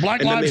forever. Sure,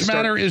 Black Lives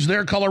Matter is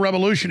their color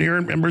revolution here.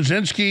 And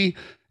Brzezinski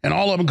and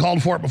all of them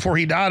called for it before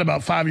he died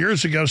about 6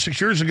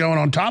 years ago. And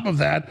on top of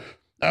that,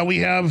 we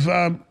have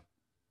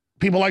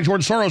people like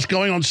George Soros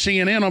going on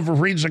CNN over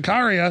Fareed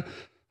Zakaria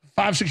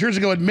 5-6 years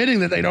ago admitting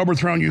that they'd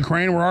overthrown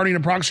Ukraine. We're already in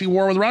a proxy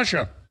war with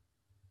Russia.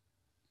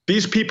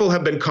 These people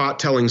have been caught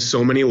telling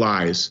so many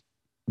lies.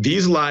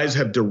 These lies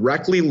have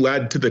directly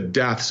led to the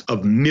deaths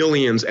of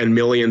millions and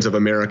millions of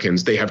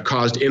Americans. They have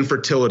caused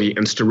infertility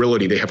and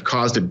sterility. They have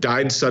caused a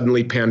died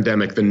suddenly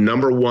pandemic, the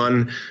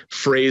 #1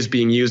 phrase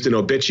being used in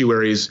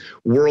obituaries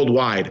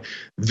worldwide.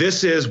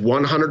 This is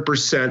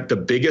 100% the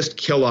biggest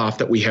kill-off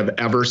that we have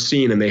ever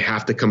seen, and they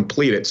have to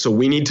complete it. So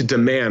we need to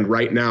demand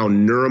right now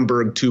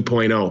Nuremberg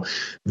 2.0.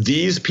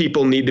 These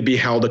people need to be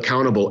held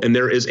accountable, and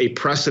there is a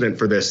precedent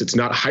for this. It's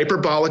not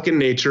hyperbolic in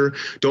nature.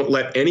 Don't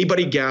let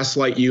anybody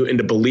gaslight you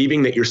into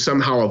believing that you're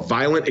somehow a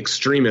violent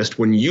extremist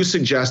when you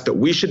suggest that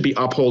we should be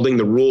upholding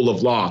the rule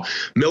of law.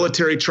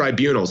 Military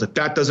tribunals, if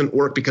that doesn't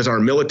work because our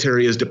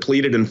military is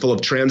depleted and full of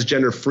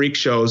transgender freak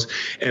shows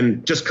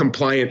and just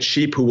compliant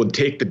sheep who would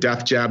take the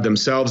death jab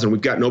themselves and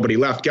we've got nobody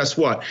left, guess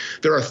what?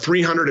 There are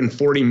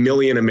 340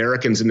 million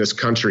Americans in this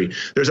country.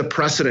 There's a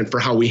precedent for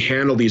how we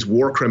handle these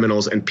war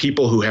criminals and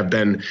people who have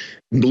been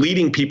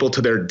leading people to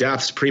their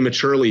deaths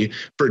prematurely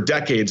for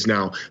decades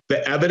now.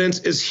 The evidence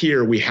is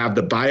here. We have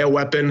the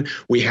bioweapon.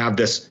 We have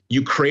this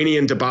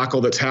Ukrainian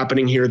debacle that's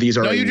happening here. These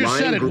are you just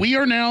said it. We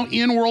are now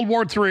in World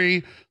War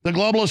III. The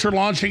globalists are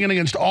launching it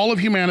against all of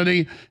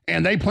humanity,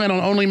 and they plan on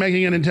only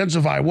making it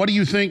intensify. What do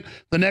you think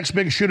the next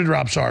big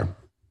shoot-a-drops are?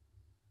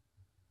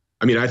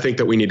 I mean, I think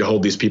that we need to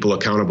hold these people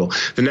accountable.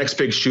 The next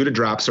big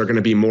shoot-a-drops are going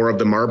to be more of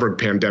the Marburg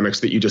pandemics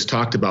that you just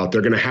talked about.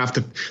 They're going to have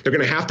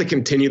to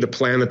continue the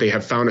plan that they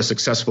have found a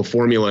successful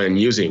formula in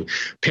using.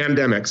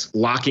 Pandemics,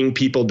 locking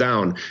people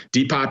down,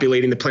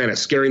 depopulating the planet,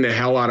 scaring the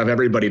hell out of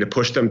everybody to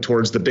push them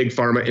towards the big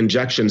pharma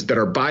injections that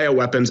are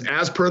bioweapons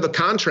as per the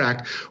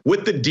contract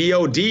with the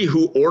DOD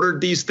who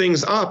ordered these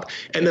things up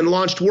and then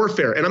launched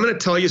warfare. And I'm going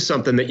to tell you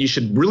something that you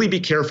should really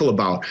be careful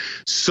about.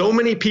 So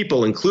many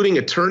people, including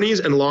attorneys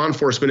and law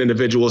enforcement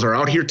individuals, are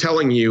out here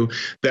telling you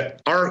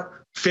that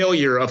our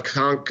failure of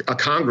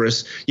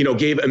Congress,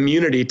 gave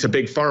immunity to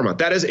big pharma.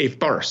 That is a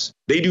farce.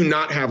 They do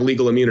not have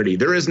legal immunity.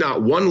 There is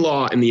not one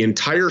law in the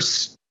entire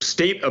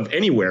state of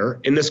anywhere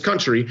in this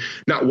country,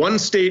 not one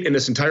state in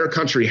this entire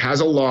country has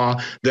a law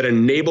that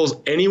enables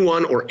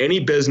anyone or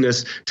any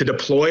business to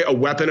deploy a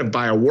weapon of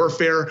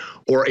biowarfare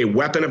or a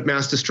weapon of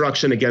mass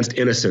destruction against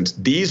innocents.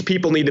 These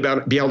people need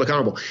to be held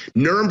accountable.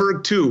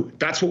 Nuremberg 2,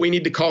 that's what we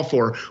need to call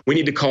for. We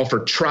need to call for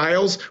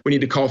trials. We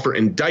need to call for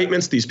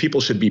indictments. These people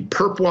should be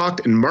perp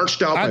walked and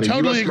marched out by the U.S.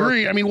 I totally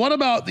agree. I mean, what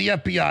about the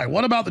FBI?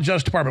 What about the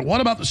Justice Department?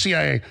 What about the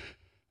CIA?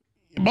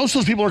 Most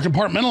of those people are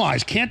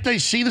compartmentalized. Can't they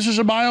see this is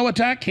a bio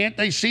attack? Can't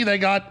they see they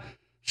got,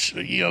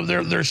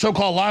 their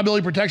so-called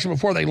liability protection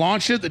before they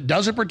launched it that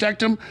doesn't protect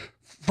them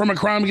from a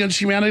crime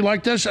against humanity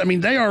like this? I mean,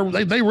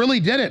 they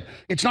really did it.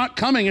 It's not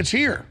coming. It's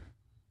here.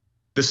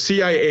 The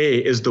CIA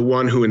is the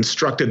one who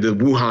instructed the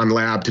Wuhan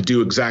lab to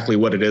do exactly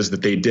what it is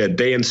that they did.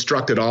 They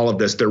instructed all of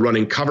this. They're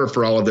running cover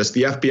for all of this.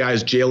 The FBI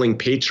is jailing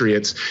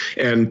patriots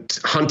and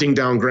hunting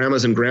down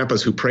grandmas and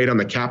grandpas who prayed on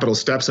the Capitol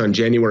steps on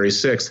January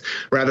 6th,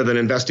 rather than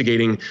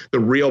investigating the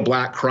real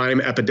black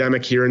crime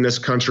epidemic here in this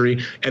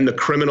country and the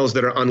criminals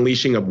that are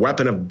unleashing a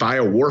weapon of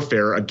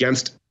biowarfare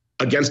against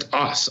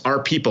us,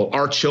 our people,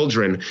 our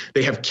children.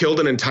 They have killed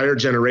an entire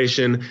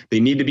generation. They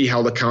need to be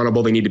held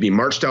accountable. They need to be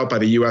marched out by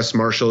the U.S.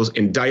 Marshals,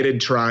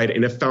 indicted, tried,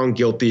 and if found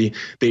guilty,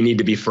 they need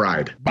to be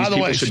fried. By the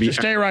way,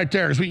 stay right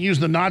there, because we can use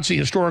the Nazi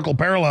historical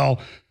parallel,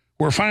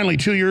 where finally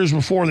 2 years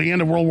before the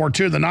end of World War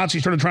II, the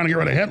Nazis started trying to get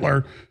rid of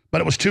Hitler, but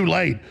it was too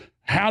late.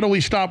 How do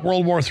we stop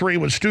World War III?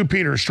 With Stu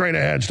Peters, straight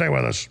ahead. Stay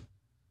with us.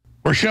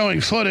 We're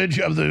showing footage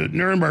of the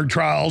Nuremberg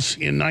trials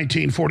in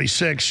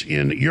 1946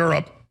 in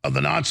Europe of the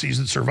Nazis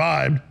that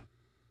survived.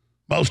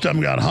 Most of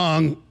them got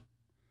hung,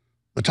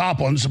 the top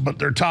ones, but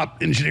their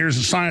top engineers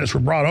and scientists were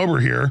brought over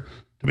here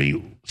to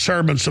be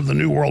servants of the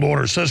New World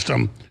Order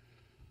system.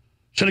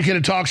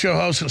 Syndicated talk show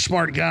host and a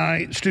smart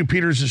guy, Stu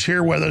Peters, is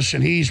here with us,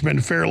 and he's been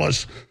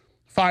fearless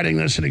fighting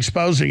this and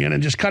exposing it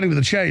and just cutting to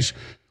the chase.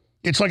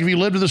 It's like if you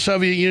lived in the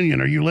Soviet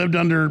Union or you lived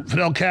under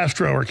Fidel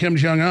Castro or Kim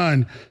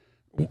Jong-un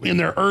in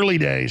their early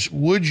days,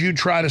 would you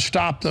try to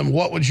stop them?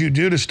 What would you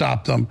do to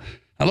stop them?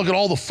 And look at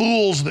all the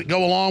fools that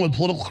go along with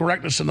political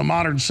correctness in the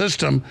modern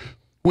system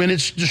when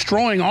it's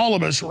destroying all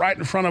of us right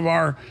in front of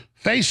our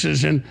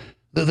faces. And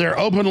they're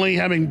openly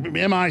having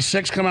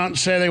MI6 come out and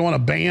say they want to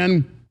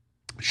ban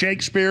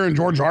Shakespeare and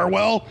George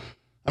Orwell.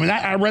 I mean,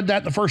 I read that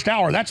in the first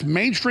hour. That's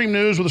mainstream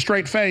news with a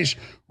straight face,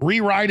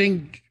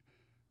 rewriting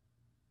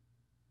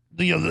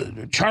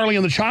the Charlie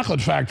and the Chocolate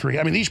Factory.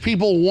 I mean, these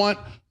people want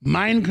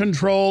mind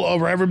control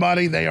over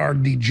everybody. They are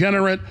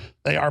degenerate.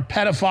 They are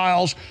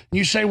pedophiles. And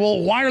you say,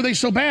 well, why are they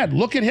so bad?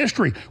 Look at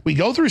history. We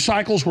go through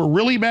cycles where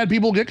really bad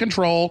people get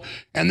control,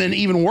 and then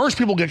even worse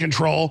people get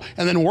control,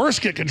 and then worse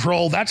get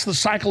control. That's the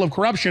cycle of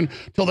corruption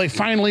till they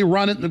finally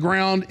run it in the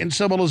ground and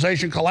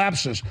civilization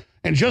collapses.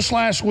 And just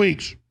last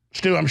week,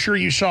 Stu, I'm sure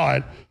you saw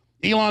it,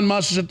 Elon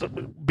Musk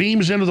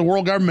beams into the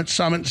World Government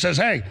Summit and says,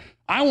 hey,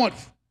 I want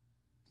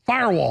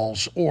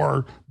firewalls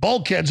or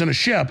bulkheads in a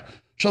ship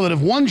so that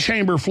if one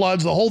chamber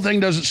floods, the whole thing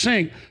doesn't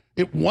sink.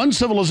 If one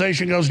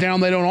civilization goes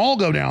down, they don't all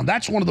go down.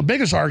 That's one of the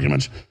biggest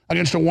arguments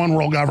against a one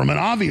world government,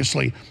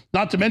 obviously.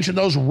 Not to mention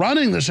those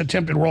running this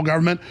attempted world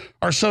government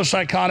are so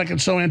psychotic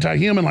and so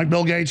anti-human, like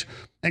Bill Gates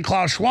and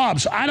Klaus Schwab.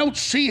 So I don't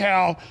see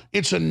how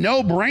it's a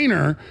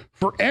no-brainer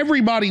for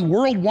everybody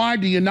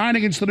worldwide to unite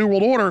against the New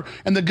World Order.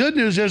 And the good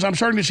news is I'm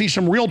starting to see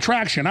some real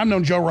traction. I've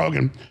known Joe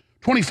Rogan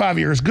 25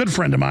 years, good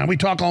friend of mine. We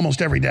talk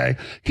almost every day.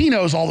 He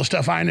knows all the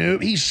stuff I knew.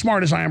 He's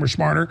smart as I am or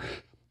smarter.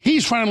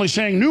 He's finally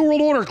saying, New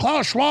World Order,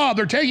 Klaus Schwab,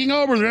 they're taking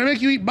over. They're going to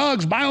make you eat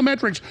bugs,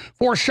 biometrics,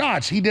 4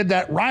 shots. He did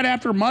that right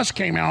after Musk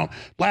came out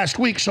last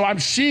week. So I'm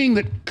seeing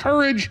that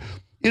courage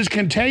is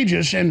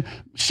contagious, and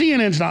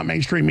CNN's not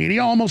mainstream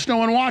media. Almost no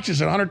one watches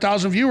it,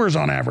 100,000 viewers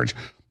on average.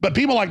 But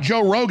people like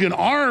Joe Rogan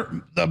are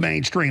the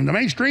mainstream. The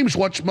mainstream is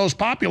what's most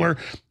popular.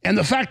 And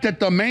the fact that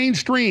the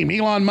mainstream,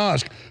 Elon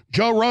Musk,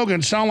 Joe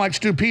Rogan sound like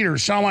Stu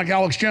Peters, sound like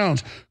Alex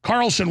Jones.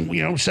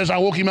 Carlson, says I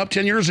woke him up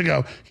 10 years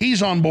ago.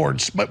 He's on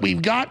board. But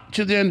we've got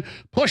to then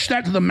push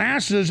that to the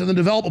masses and then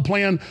develop a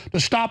plan to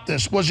stop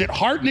this. Was it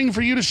heartening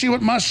for you to see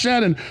what Musk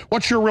said? And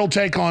what's your real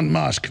take on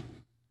Musk?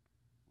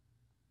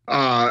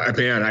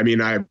 Man, I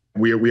mean,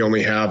 we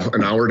only have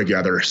an hour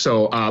together.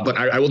 So, but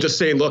I will just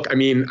say, look, I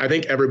mean, I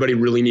think everybody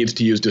really needs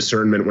to use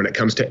discernment when it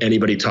comes to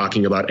anybody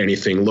talking about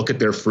anything. Look at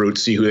their fruit,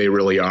 see who they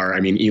really are. I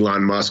mean,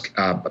 Elon Musk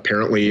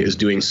apparently is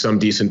doing some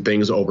decent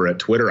things over at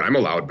Twitter. I'm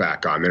allowed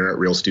back on there at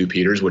Real Stu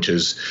Peters, which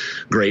is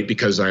great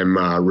because I'm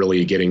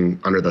really getting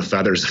under the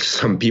feathers of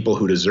some people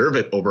who deserve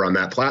it over on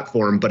that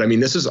platform. But I mean,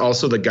 this is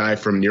also the guy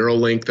from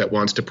Neuralink that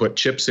wants to put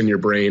chips in your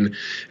brain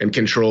and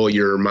control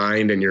your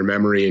mind and your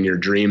memory and your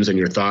dreams and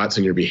your thoughts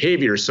and your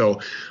behavior.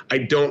 So I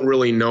don't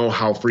really know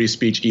how free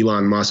speech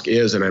Elon Musk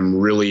is, and I'm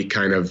really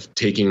kind of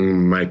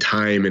taking my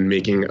time and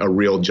making a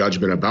real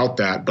judgment about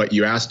that. But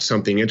you asked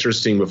something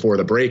interesting before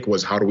the break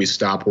was, how do we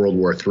stop World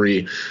War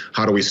III?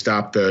 How do we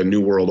stop the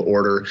New World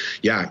Order?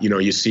 Yeah,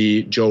 you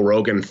see Joe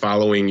Rogan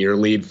following your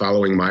lead,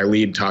 following my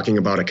lead, talking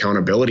about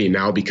accountability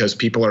now because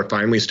people are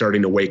finally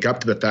starting to wake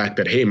up to the fact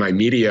that, hey, my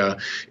media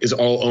is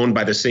all owned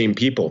by the same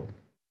people.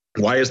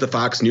 Why is the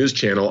Fox News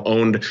channel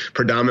owned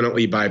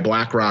predominantly by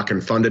BlackRock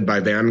and funded by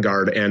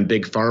Vanguard and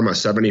Big Pharma?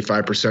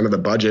 75% of the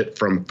budget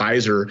from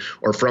Pfizer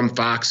or from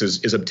Fox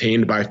is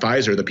obtained by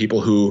Pfizer, the people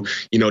who,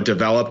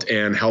 developed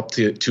and helped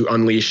to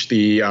unleash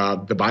the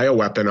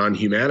bioweapon on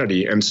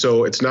humanity. And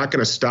so it's not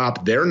going to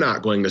stop. They're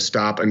not going to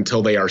stop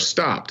until they are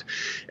stopped.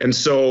 And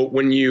so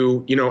when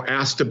you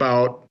asked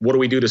about what do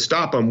we do to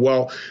stop them?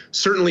 Well,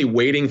 certainly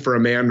waiting for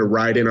a man to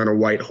ride in on a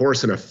white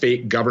horse in a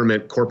fake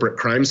government corporate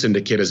crime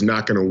syndicate is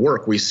not going to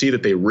work. We see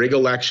that they rig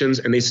elections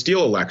and they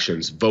steal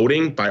elections.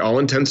 Voting, by all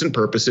intents and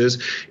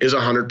purposes, is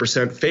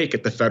 100% fake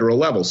at the federal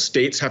level.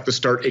 States have to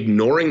start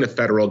ignoring the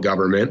federal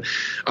government.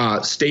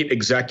 State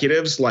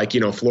executives like,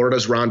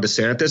 Florida's Ron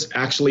DeSantis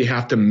actually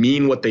have to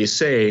mean what they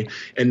say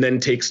and then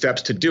take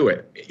steps to do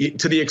it.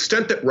 To the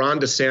extent that Ron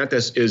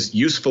DeSantis is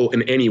useful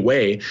in any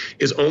way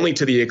is only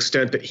to the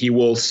extent that he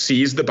will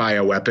seize the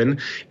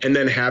bioweapon and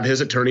then have his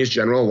attorneys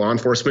general, law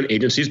enforcement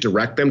agencies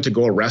direct them to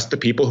go arrest the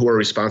people who are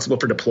responsible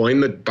for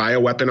deploying the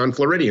bioweapon on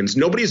Floridians.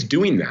 Nobody's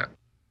doing that.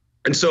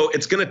 And so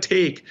it's going to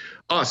take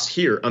us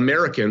here,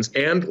 Americans,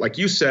 and like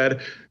you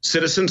said,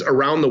 citizens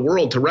around the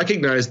world to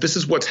recognize this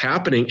is what's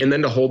happening and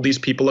then to hold these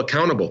people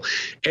accountable.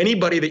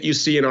 Anybody that you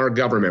see in our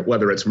government,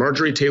 whether it's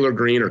Marjorie Taylor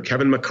Greene or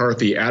Kevin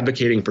McCarthy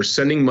advocating for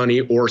sending money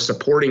or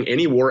supporting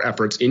any war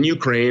efforts in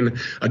Ukraine,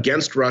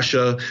 against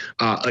Russia,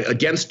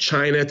 against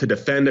China to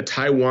defend a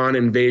Taiwan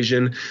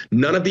invasion,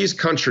 none of these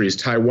countries,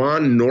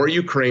 Taiwan nor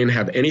Ukraine,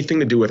 have anything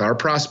to do with our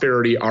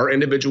prosperity, our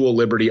individual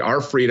liberty,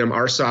 our freedom,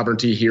 our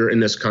sovereignty here in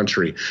this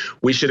country.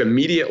 We should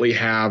immediately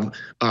have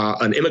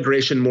an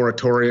immigration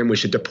moratorium. We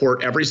should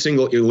deport every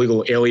single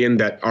illegal alien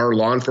that our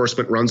law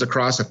enforcement runs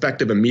across,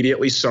 effective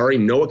immediately. Sorry,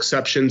 no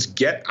exceptions.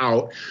 Get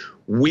out.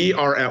 We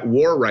are at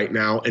war right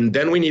now, and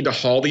then we need to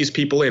haul these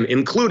people in,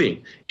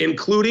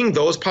 including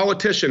those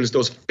politicians,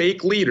 those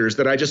fake leaders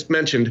that I just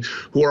mentioned,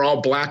 who are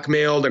all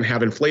blackmailed and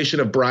have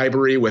inflation of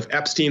bribery with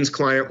Epstein's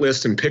client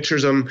list and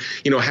pictures of them,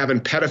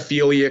 having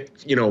pedophilia,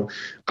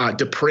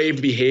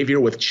 depraved behavior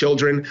with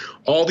children.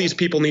 All these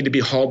people need to be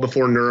hauled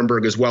before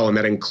Nuremberg as well, and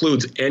that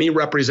includes any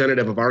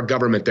representative of our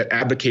government that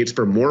advocates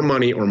for more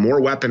money or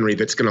more weaponry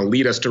that's going to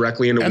lead us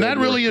directly into World War III.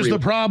 And that really is the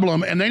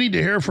problem, and they need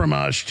to hear from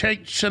us.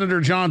 Take Senator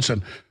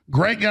Johnson.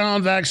 Great guy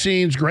on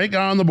vaccines, great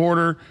guy on the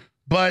border,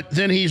 but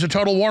then he's a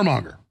total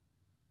warmonger.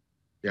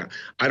 Yeah,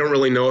 I don't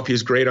really know if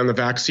he's great on the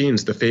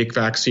vaccines, the fake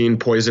vaccine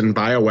poison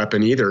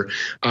bioweapon either,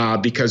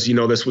 because,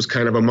 this was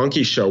kind of a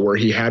monkey show where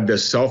he had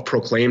this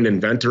self-proclaimed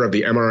inventor of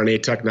the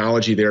mRNA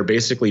technology there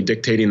basically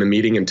dictating the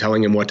meeting and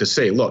telling him what to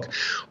say. Look,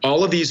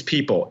 all of these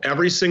people,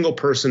 every single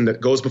person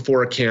that goes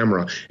before a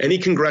camera, any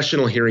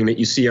congressional hearing that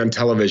you see on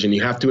television,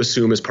 you have to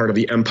assume is part of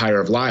the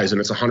empire of lies, and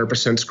it's 100%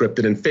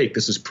 scripted and fake.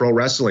 This is pro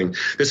wrestling.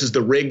 This is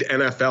the rigged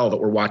NFL that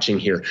we're watching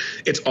here.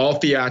 It's all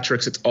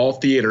theatrics. It's all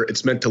theater.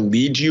 It's meant to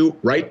lead you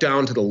right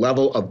down to the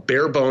level of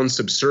bare bones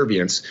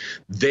subservience.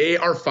 They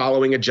are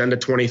following Agenda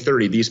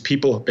 2030. These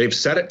people, they've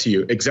said it to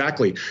you.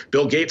 Exactly.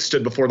 Bill Gates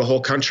stood before the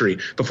whole country,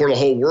 before the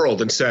whole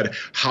world, and said,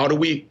 how do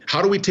we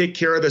take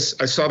care of this?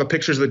 I saw the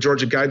pictures of the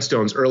Georgia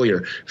Guidestones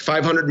earlier.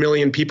 500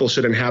 million people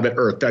should inhabit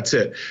Earth. That's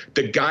it.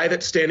 The guy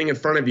that's standing in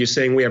front of you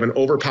saying we have an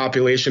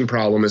overpopulation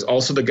problem is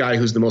also the guy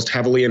who's the most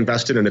heavily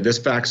invested into this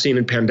vaccine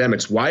and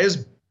pandemics. Why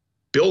is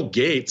Bill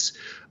Gates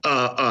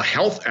a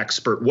health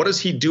expert? What is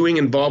he doing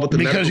involved with the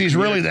Because he's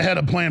community? really the head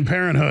of Planned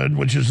Parenthood,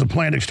 which is the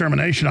planned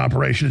extermination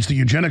operation. It's the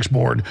eugenics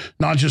board,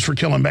 not just for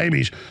killing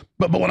babies.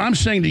 But what I'm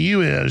saying to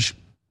you is,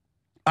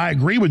 I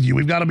agree with you.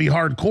 We've got to be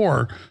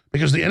hardcore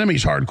because the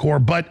enemy's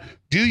hardcore. But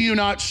do you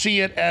not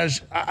see it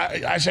as,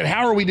 I said,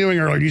 how are we doing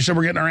earlier? You said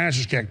we're getting our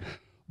asses kicked.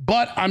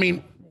 But, I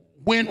mean,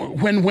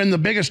 when the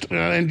biggest,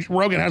 and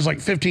Rogan has like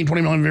 15,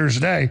 20 million viewers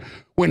a day,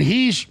 when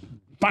he's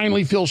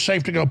finally feels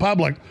safe to go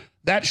public,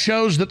 that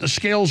shows that the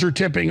scales are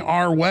tipping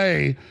our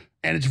way,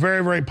 and it's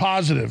very, very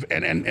positive.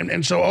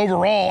 And so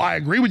overall, I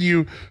agree with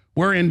you.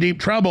 We're in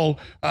deep trouble,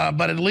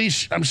 but at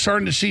least I'm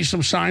starting to see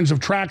some signs of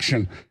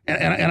traction,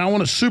 and I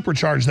want to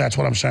supercharge. That's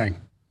what I'm saying.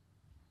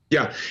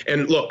 Yeah.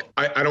 And look,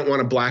 I don't want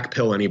to black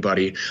pill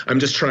anybody. I'm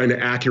just trying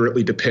to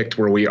accurately depict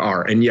where we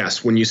are. And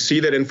yes, when you see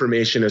that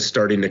information is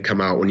starting to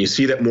come out, when you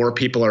see that more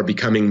people are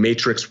becoming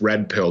Matrix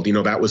red pilled,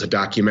 that was a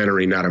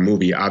documentary, not a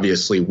movie,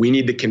 obviously, we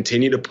need to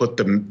continue to put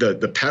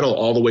the pedal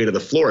all the way to the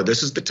floor.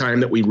 This is the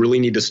time that we really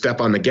need to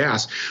step on the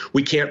gas.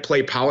 We can't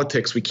play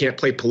politics. We can't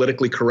play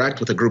politically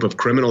correct with a group of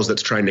criminals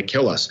that's trying to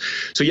kill us.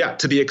 So yeah,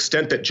 to the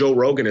extent that Joe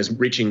Rogan is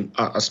reaching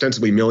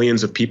ostensibly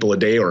millions of people a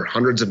day or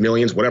hundreds of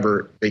millions,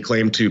 whatever they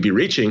claim to be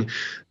reaching,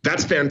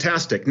 that's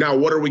fantastic. Now,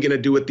 what are we going to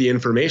do with the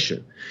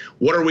information?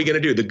 What are we going to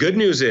do? The good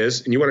news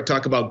is, and you want to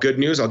talk about good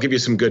news? I'll give you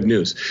some good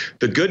news.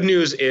 The good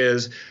news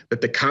is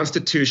that the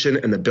Constitution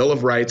and the Bill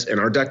of Rights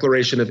and our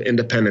Declaration of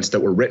Independence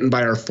that were written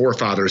by our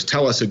forefathers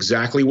tell us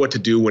exactly what to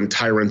do when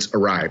tyrants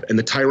arrive. And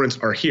the tyrants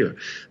are here.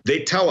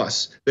 They tell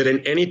us that in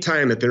any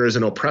time that there is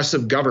an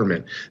oppressive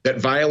government that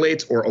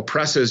violates or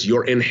oppresses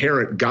your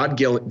inherent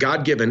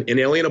God-given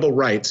inalienable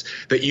rights,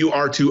 that you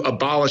are to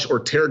abolish or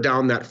tear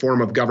down that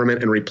form of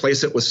government and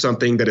replace it with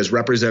something that is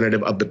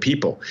representative of the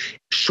people.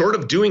 Short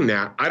of doing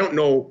that, I don't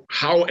know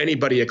how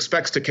anybody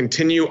expects to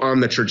continue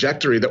on the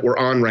trajectory that we're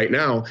on right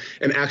now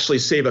and actually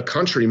save a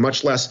country,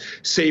 much less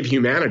save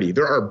humanity.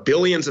 There are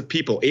billions of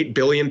people, 8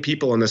 billion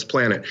people on this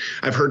planet.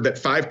 I've heard that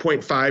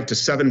 5.5 to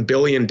 7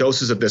 billion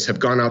doses of this have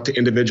gone out to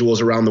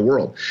individuals around the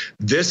world.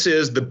 This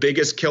is the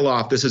biggest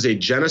kill-off. This is a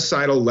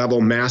genocidal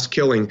level mass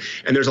killing,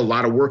 and there's a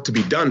lot of work to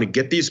be done to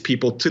get these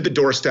people to the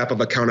doorstep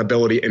of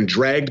accountability and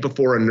dragged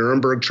before a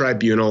Nuremberg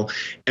tribunal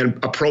and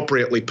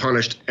appropriately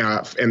punished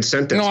and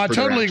sentenced. No, I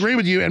totally agree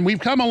with you, and we've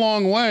come a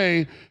long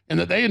way in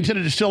that they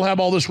intended to still have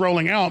all this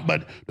rolling out,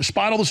 but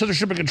despite all the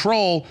censorship and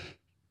control,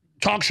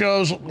 talk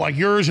shows like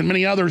yours and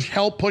many others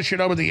help push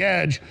it over the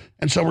edge,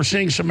 and so we're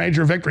seeing some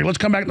major victory. Let's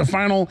come back to the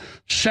final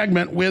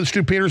segment with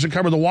Stu Peters and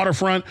cover the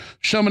waterfront.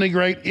 So many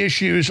great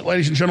issues,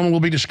 ladies and gentlemen,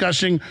 we'll be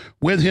discussing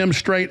with him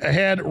straight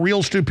ahead.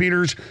 Real Stu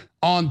Peters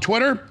on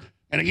Twitter.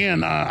 And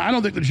again, I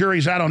don't think the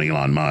jury's out on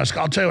Elon Musk.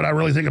 I'll tell you what I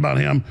really think about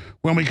him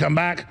when we come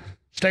back.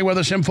 Stay with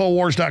us,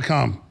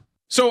 Infowars.com.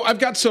 So I've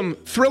got some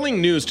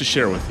thrilling news to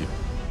share with you.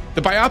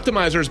 The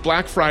Bioptimizer's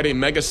Black Friday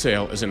mega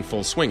sale is in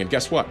full swing, and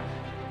guess what?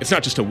 It's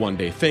not just a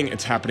one-day thing,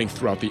 it's happening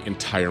throughout the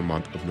entire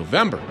month of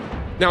November.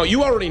 Now,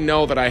 you already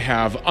know that I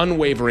have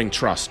unwavering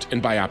trust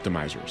in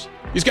Bioptimizers.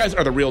 These guys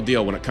are the real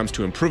deal when it comes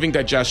to improving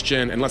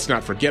digestion, and let's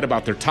not forget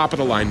about their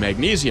top-of-the-line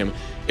magnesium.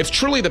 It's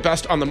truly the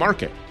best on the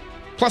market.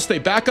 Plus, they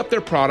back up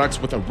their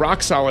products with a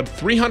rock-solid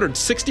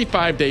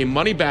 365-day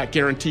money-back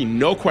guarantee,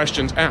 no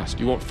questions asked.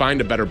 You won't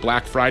find a better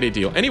Black Friday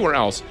deal anywhere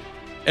else,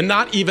 and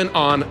not even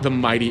on the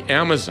mighty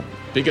Amazon.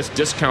 Biggest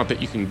discount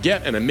that you can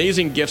get and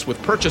amazing gifts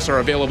with purchase are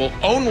available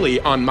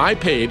only on my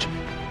page,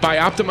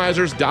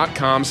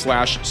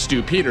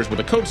 bioptimizers.com/Stu Peters with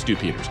the code Stu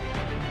Peters.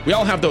 We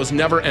all have those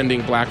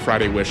never-ending Black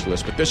Friday wish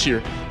lists, but this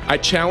year, I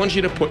challenge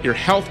you to put your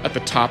health at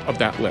the top of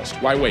that list.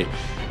 Why wait?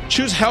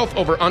 Choose health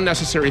over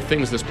unnecessary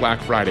things this Black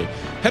Friday.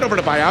 Head over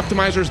to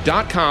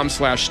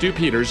bioptimizers.com/Stu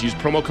Peters. Use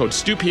promo code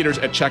Stu Peters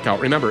at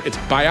checkout. Remember, it's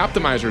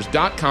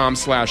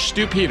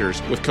bioptimizers.com/Stu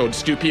Peters with code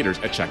Stu Peters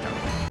at checkout.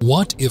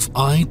 What if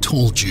I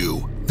told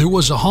you there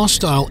was a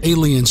hostile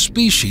alien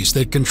species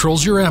that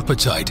controls your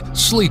appetite,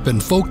 sleep,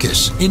 and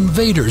focus?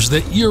 Invaders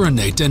that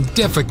urinate and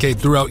defecate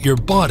throughout your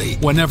body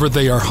whenever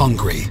they are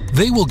hungry.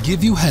 They will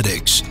give you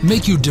headaches,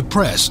 make you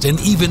depressed, and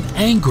even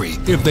angry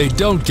if they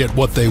don't get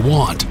what they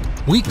want.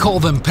 We call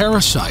them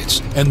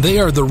parasites, and they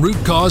are the root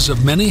cause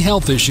of many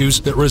health issues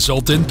that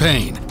result in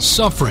pain,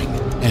 suffering,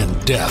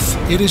 and death.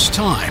 It is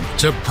time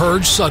to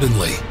purge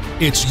suddenly.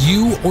 It's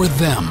you or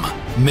them.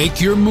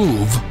 Make your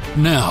move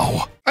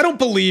now. I don't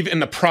believe in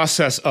the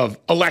process of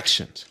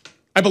elections.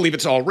 I believe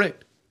it's all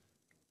rigged.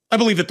 I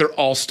believe that they're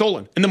all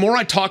stolen. And the more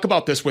I talk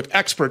about this with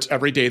experts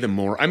every day, the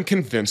more I'm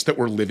convinced that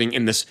we're living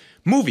in this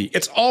movie.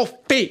 It's all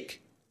fake.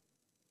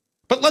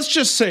 But let's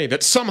just say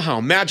that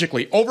somehow,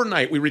 magically,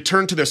 overnight, we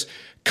return to this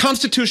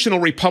constitutional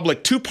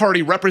republic,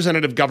 two-party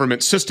representative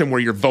government system where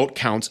your vote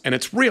counts and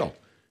it's real.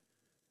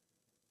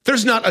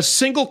 There's not a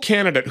single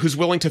candidate who's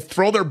willing to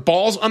throw their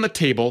balls on the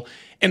table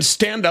and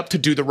stand up to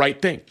do the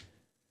right thing.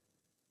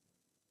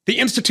 The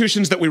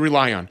institutions that we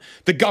rely on,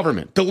 the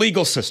government, the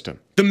legal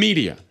system, the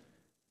media,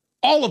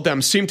 all of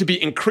them seem to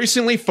be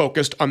increasingly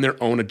focused on their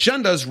own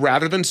agendas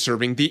rather than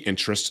serving the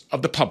interests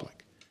of the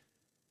public.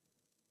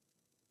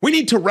 We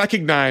need to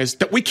recognize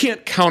that we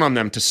can't count on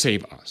them to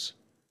save us.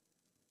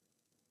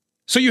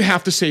 So you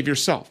have to save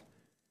yourself.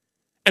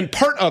 And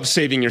part of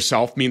saving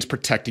yourself means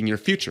protecting your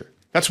future.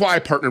 That's why I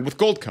partnered with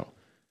Goldco.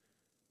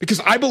 Because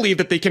I believe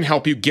that they can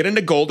help you get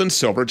into gold and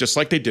silver just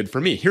like they did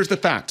for me. Here's the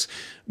facts.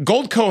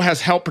 Goldco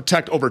has helped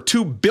protect over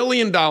 $2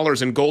 billion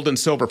in gold and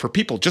silver for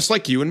people just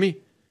like you and me.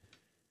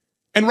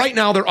 And right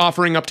now they're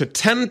offering up to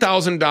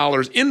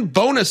 $10,000 in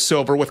bonus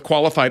silver with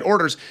qualified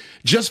orders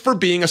just for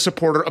being a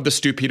supporter of the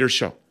Stu Peters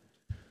Show.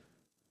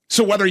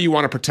 So whether you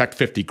want to protect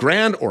 50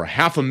 grand or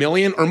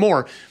 $500,000 or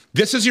more,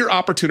 this is your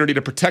opportunity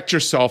to protect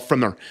yourself from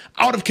their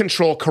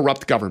out-of-control,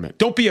 corrupt government.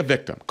 Don't be a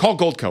victim. Call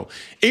Goldco.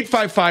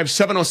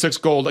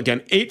 855-706-GOLD.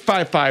 Again,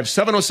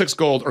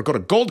 855-706-GOLD, or go to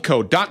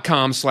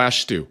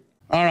goldco.com/Stu.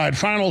 All right,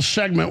 final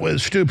segment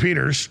with Stu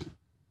Peters.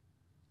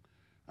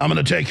 I'm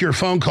going to take your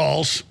phone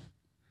calls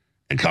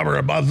and cover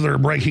other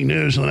breaking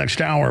news in the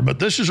next hour, but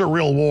this is a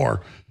real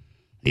war.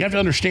 You have to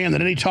understand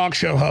that any talk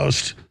show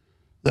host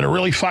that are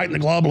really fighting the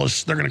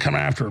globalists, they're going to come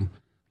after them.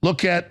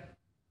 Look at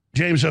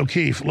James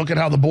O'Keefe. Look at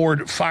how the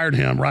board fired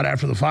him right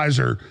after the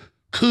Pfizer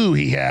coup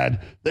he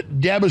had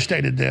that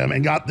devastated them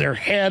and got their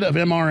head of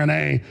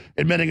mRNA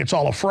admitting it's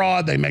all a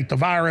fraud. They make the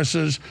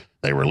viruses.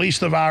 They release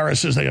the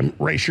viruses. They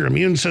erase your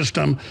immune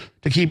system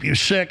to keep you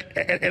sick.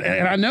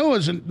 And I know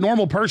as a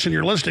normal person,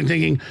 you're listening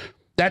thinking,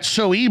 that's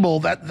so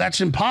evil,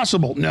 that's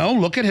impossible. No,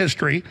 look at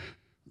history.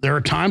 There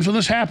are times when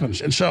this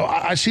happens. And so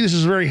I see this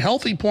as a very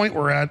healthy point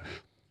we're at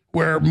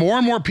where more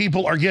and more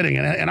people are getting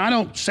it. And I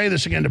don't say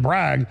this again to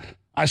brag.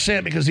 I say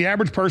it because the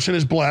average person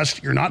is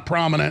blessed. You're not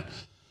prominent.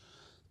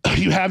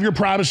 You have your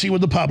privacy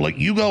with the public.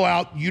 You go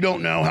out, you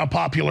don't know how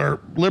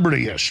popular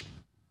liberty is.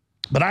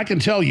 But I can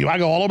tell you, I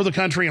go all over the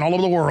country and all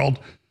over the world.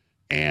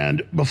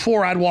 And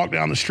before I'd walk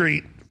down the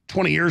street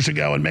 20 years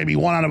ago and maybe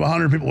 1 out of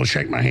 100 people would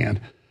shake my hand.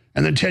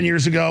 And then 10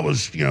 years ago, it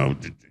was,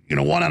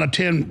 1 out of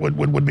 10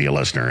 would be a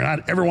listener.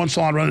 And every once in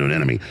a while I'd run into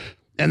an enemy.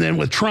 And then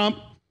with Trump,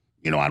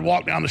 I'd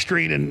walk down the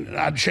street and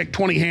I'd shake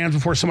 20 hands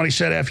before somebody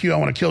said, F you, I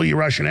want to kill you,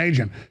 Russian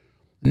agent.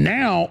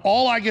 Now,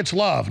 all I get's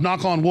love,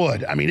 knock on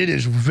wood. I mean, it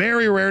is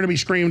very rare to be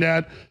screamed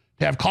at,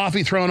 to have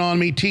coffee thrown on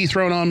me, tea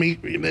thrown on me.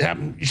 It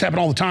used to happen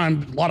all the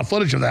time. A lot of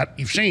footage of that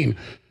you've seen.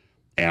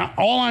 And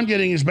all I'm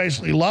getting is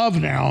basically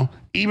love now,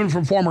 even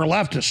from former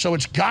leftists. So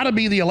it's got to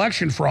be the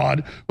election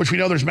fraud, which we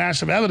know there's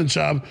massive evidence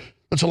of,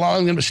 that's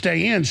allowing them to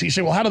stay in. So you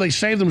say, well, how do they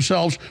save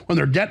themselves when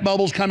their debt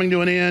bubble's coming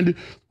to an end,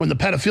 when the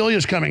pedophilia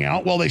is coming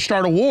out? Well, they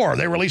start a war.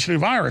 They release a new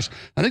virus.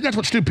 I think that's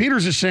what Stu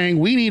Peters is saying.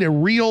 We need a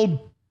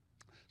real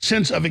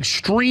sense of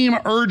extreme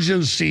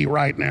urgency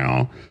right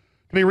now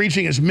to be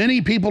reaching as many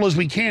people as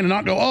we can and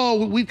not go,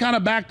 oh, we've kind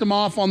of backed them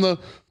off on the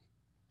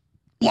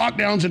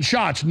lockdowns and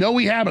shots. No,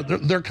 we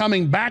haven't. They're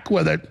coming back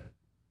with it.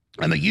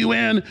 And the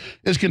UN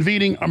is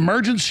convening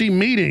emergency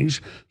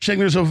meetings saying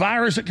there's a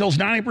virus that kills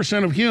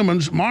 90% of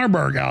humans,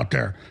 Marburg, out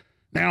there.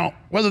 Now,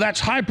 whether that's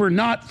hype or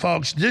not,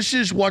 folks, this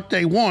is what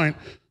they want.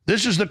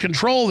 This is the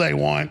control they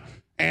want.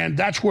 And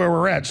that's where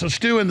we're at. So,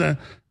 Stu, in the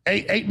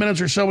eight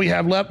minutes or so we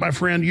have left, my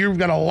friend, you've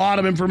got a lot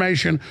of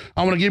information.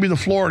 I want to give you the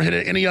floor to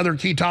hit any other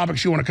key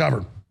topics you want to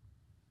cover.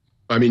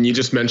 I mean, you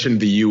just mentioned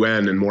the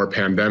UN and more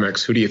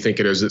pandemics. Who do you think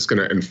it is that's going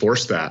to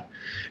enforce that?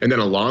 And then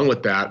along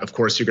with that, of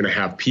course, you're going to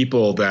have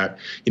people that,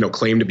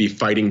 claim to be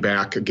fighting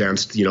back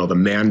against, the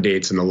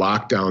mandates and the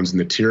lockdowns and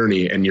the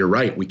tyranny. And you're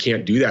right, we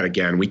can't do that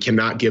again. We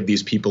cannot give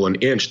these people an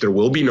inch. There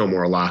will be no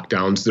more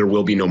lockdowns. There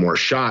will be no more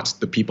shots.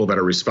 The people that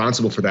are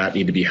responsible for that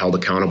need to be held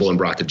accountable and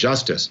brought to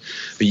justice.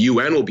 The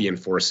UN will be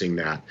enforcing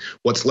that.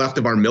 What's left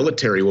of our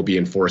military will be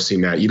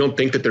enforcing that. You don't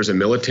think that there's a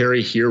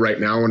military here right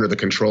now under the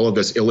control of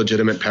this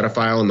illegitimate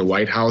pedophile in the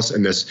White House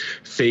and this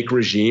fake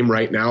regime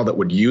right now that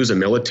would use a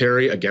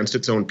military against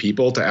its own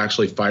people to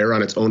actually fire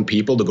on its own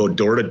people, to go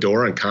door to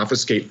door and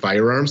confiscate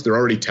firearms? They're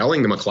already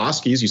telling the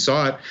McCloskeys, you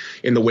saw it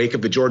in the wake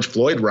of the George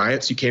Floyd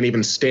riots, you can't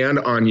even stand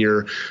on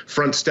your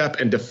front step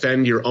and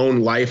defend your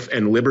own life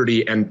and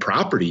liberty and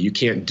property. You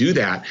can't do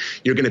that.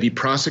 You're going to be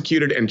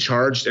prosecuted and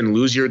charged and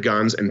lose your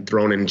guns and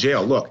thrown in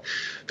jail. Look,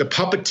 the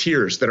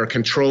puppeteers that are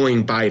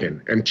controlling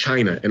Biden and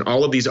China and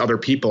all of these other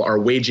people are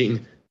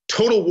waging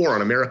total war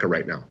on America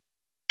right now.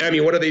 I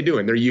mean, what are they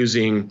doing? They're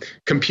using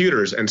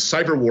computers and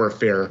cyber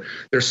warfare.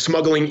 They're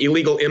smuggling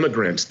illegal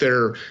immigrants.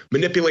 They're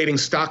manipulating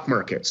stock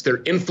markets.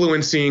 They're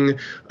influencing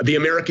the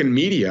American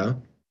media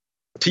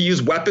to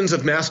use weapons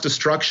of mass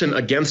destruction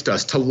against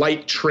us, to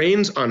light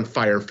trains on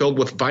fire filled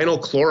with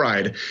vinyl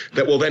chloride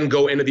that will then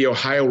go into the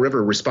Ohio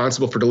River,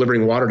 responsible for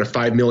delivering water to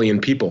 5 million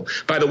people.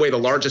 By the way, the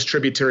largest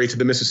tributary to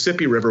the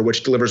Mississippi River,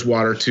 which delivers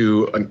water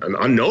to an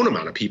unknown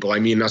amount of people. I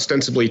mean,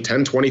 ostensibly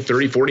 10, 20,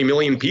 30, 40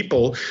 million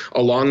people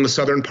along the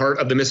southern part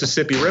of the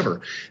Mississippi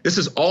River. This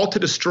is all to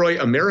destroy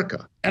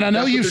America. And I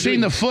know you've seen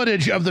the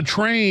footage of the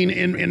train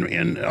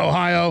in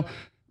Ohio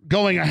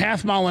going a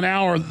half mile an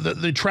hour.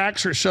 The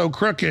tracks are so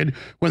crooked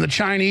when the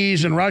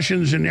Chinese and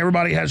Russians and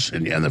everybody has,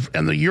 and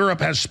the Europe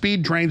has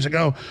speed trains that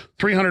go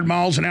 300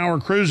 miles an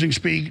hour cruising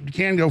speed,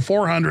 can go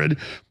 400.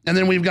 And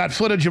then we've got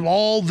footage of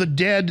all the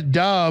dead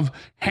dove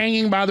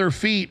hanging by their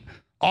feet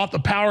off the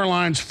power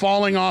lines,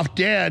 falling off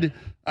dead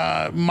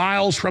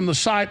miles from the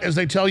site as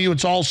they tell you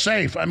it's all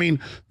safe. I mean,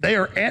 they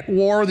are at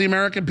war with the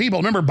American people.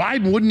 Remember,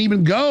 Biden wouldn't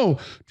even go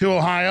to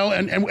Ohio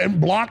and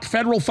blocked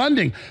federal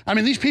funding. I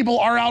mean, these people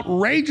are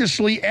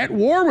outrageously at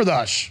war with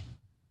us.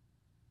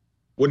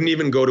 Wouldn't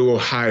even go to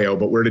Ohio,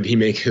 but where did he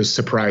make his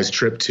surprise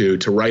trip to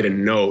write a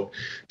note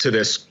to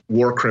this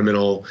war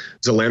criminal,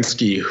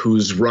 Zelensky,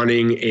 who's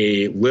running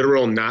a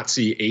literal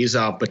Nazi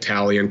Azov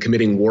battalion,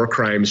 committing war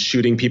crimes,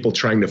 shooting people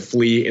trying to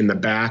flee in the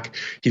back.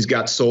 He's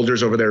got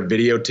soldiers over there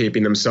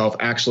videotaping themselves,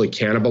 actually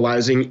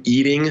cannibalizing,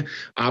 eating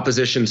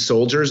opposition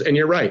soldiers. And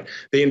you're right,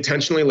 they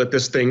intentionally lit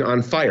this thing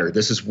on fire.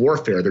 This is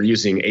warfare. They're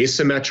using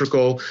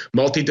asymmetrical,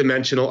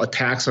 multidimensional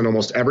attacks on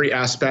almost every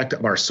aspect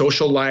of our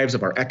social lives,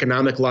 of our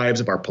economic lives,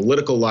 of our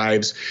political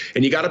lives.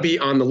 And you got to be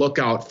on the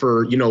lookout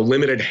for,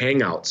 limited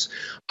hangouts.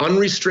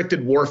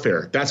 Unrestricted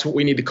warfare. That's what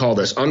we need to call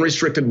this,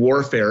 unrestricted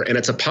warfare. And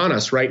it's upon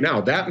us right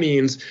now. That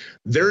means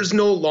there's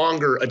no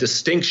longer a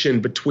distinction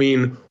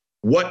between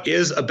what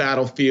is a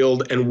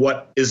battlefield and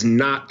what is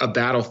not a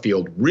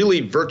battlefield.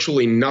 Really,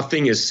 virtually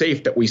nothing is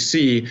safe that we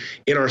see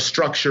in our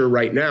structure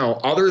right now,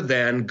 other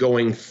than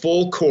going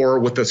full core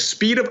with the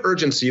speed of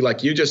urgency,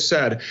 like you just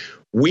said.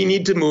 We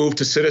need to move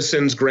to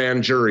citizens'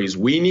 grand juries.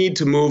 We need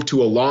to move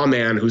to a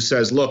lawman who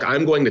says, look,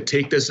 I'm going to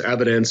take this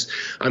evidence.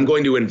 I'm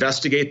going to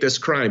investigate this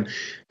crime.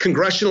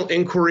 Congressional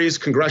inquiries,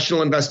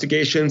 congressional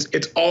investigations,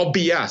 it's all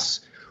BS.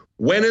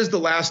 When is the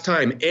last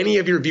time any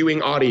of your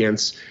viewing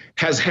audience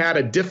has had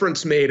a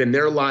difference made in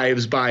their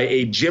lives by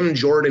a Jim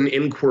Jordan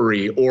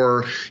inquiry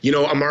or,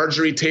 a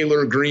Marjorie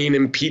Taylor Greene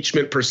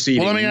impeachment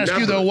proceeding? Well, let me ask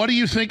you, though, what do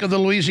you think of the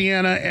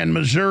Louisiana and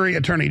Missouri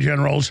attorney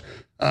generals?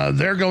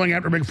 They're going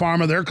after Big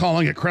Pharma. They're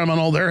calling it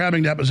criminal. They're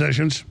having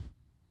depositions.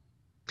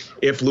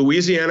 If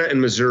Louisiana and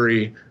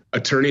Missouri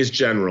attorneys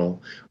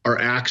general are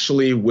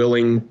actually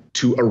willing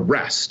to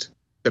arrest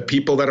the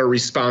people that are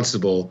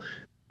responsible,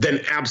 then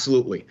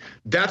absolutely.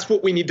 That's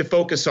what we need to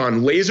focus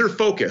on. Laser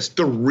focused.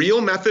 The real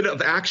method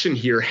of action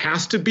here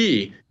has to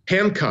be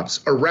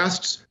handcuffs,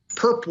 arrests,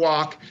 perp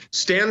walk,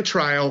 stand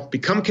trial,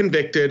 become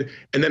convicted,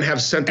 and then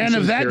have sentences.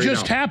 And if that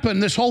just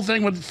happened, this whole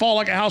thing would fall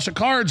like a house of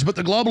cards, but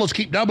the globalists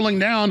keep doubling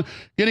down,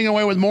 getting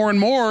away with more and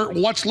more.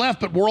 What's left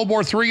but World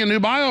War III and new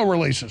bio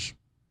releases?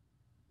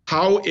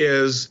 How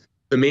is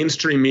the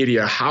mainstream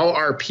media, how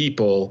are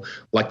people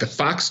like the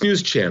Fox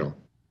News Channel,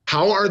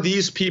 how are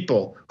these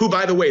people, who,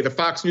 by the way, the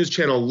Fox News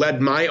Channel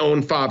led my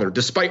own father,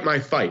 despite my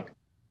fight.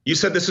 You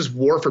said this is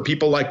war for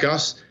people like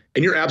us?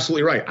 And you're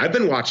absolutely right. I've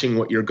been watching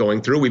what you're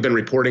going through. We've been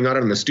reporting on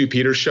it on the Stu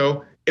Peters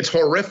show. It's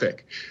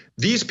horrific.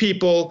 These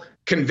people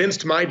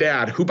convinced my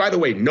dad, who, by the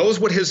way, knows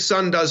what his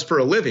son does for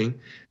a living,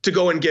 to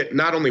go and get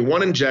not only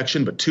one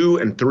injection, but 2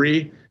 and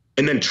 3.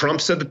 And then Trump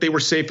said that they were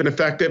safe and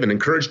effective and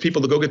encouraged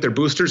people to go get their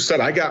boosters,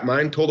 said, I got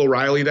mine, told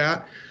O'Reilly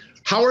that.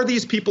 How are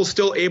these people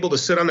still able to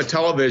sit on the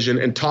television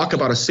and talk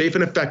about a safe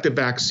and effective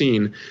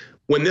vaccine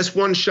when this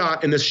one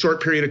shot in this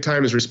short period of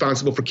time is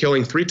responsible for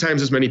killing 3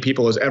 times as many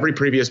people as every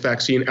previous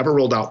vaccine ever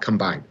rolled out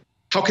combined?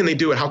 How can they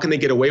do it? How can they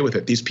get away with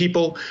it? These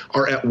people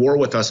are at war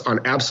with us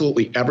on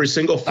absolutely every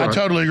single front. I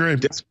totally agree.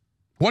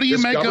 What do you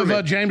make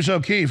of James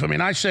O'Keefe? I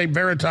mean, I say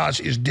Veritas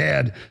is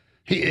dead.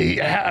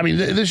 I mean,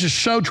 this is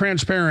so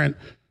transparent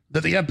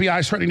that the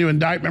FBI is threatening to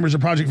indict members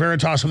of Project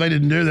Veritas if they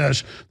didn't do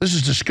this. This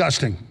is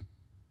disgusting.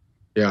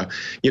 Yeah.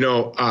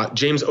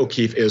 James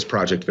O'Keefe is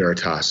Project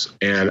Veritas.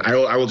 And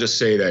I will just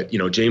say that,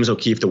 James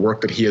O'Keefe, the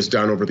work that he has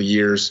done over the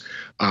years,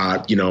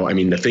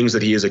 the things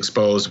that he has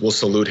exposed, we'll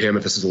salute him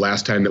if this is the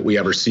last time that we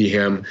ever see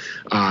him.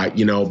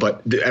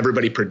 But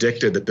everybody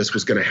predicted that this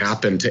was going to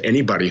happen to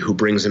anybody who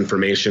brings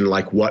information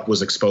like what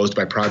was exposed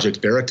by Project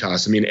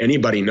Veritas. I mean,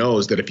 anybody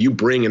knows that if you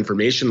bring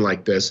information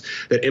like this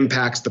that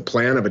impacts the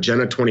plan of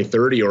Agenda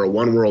 2030 or a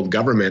one world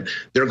government,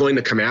 they're going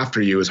to come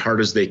after you as hard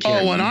as they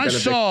can.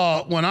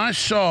 Oh, when I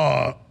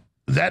saw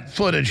that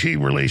footage he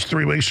released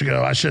 3 weeks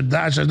ago, I said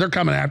they're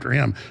coming after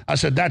him. I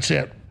said, that's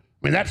it. I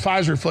mean, that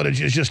Pfizer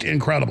footage is just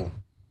incredible.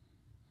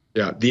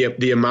 Yeah,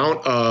 the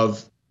amount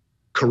of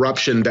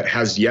corruption that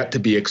has yet to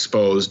be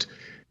exposed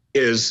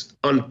is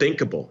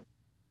unthinkable.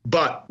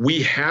 But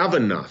we have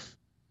enough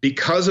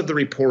because of the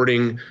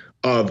reporting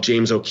of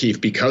James O'Keefe,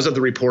 because of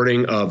the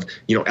reporting of,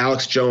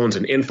 Alex Jones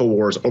and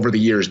InfoWars over the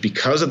years,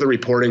 because of the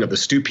reporting of the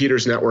Stu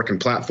Peters Network and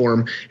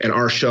platform and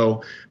our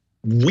show,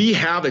 we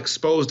have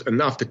exposed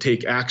enough to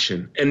take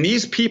action. And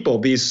these people,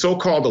 these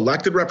so-called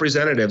elected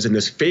representatives in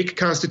this fake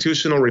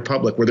constitutional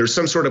republic where there's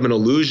some sort of an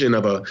illusion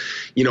of a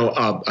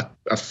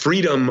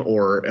freedom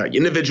or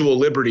individual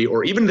liberty,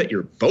 or even that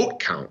your vote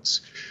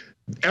counts,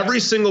 every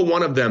single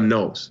one of them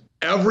knows.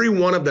 Every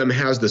one of them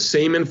has the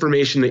same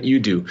information that you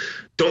do.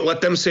 Don't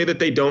let them say that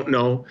they don't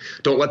know.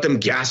 Don't let them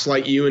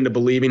gaslight you into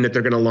believing that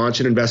they're going to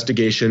launch an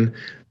investigation.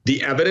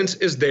 The evidence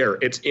is there.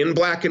 It's in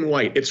black and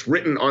white. It's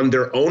written on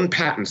their own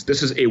patents.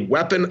 This is a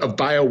weapon of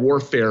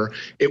biowarfare.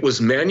 It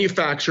was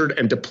manufactured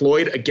and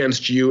deployed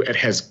against you. It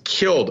has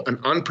killed an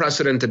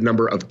unprecedented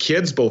number of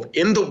kids, both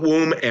in the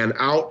womb and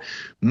out.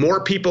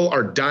 More people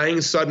are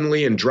dying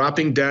suddenly and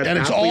dropping dead. And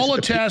it's all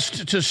a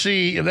test to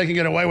see if they can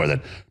get away with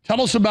it. Tell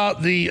us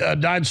about the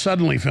Died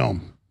Suddenly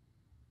film.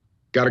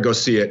 Got to go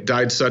see it.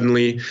 Died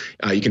Suddenly.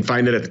 You can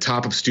find it at the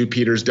top of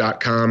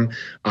StuPeters.com.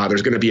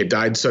 There's going to be a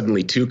Died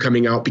Suddenly 2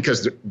 coming out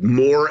because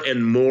more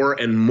and more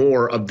and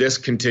more of this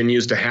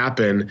continues to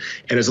happen.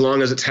 And as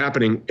long as it's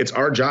happening, it's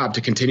our job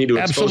to continue to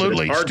expose it.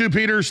 Absolutely. Stu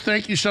Peters,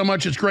 thank you so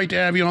much. It's great to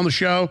have you on the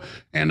show.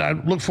 And I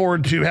look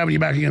forward to having you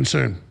back again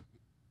soon.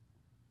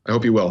 I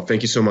hope you will.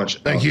 Thank you so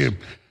much. Thank you.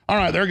 All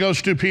right, there goes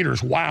Stu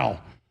Peters.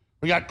 Wow.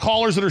 We got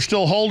callers that are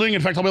still holding.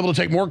 In fact, I'll be able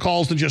to take more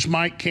calls than just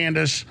Mike,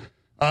 Candace,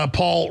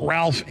 Paul,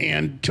 Ralph,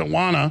 and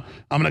Tawana.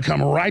 I'm going to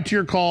come right to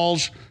your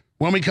calls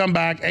when we come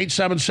back.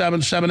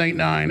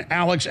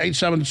 877-789-ALEX,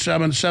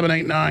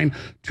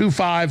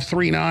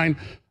 877-789-2539.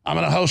 I'm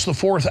going to host the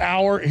 4th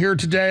hour here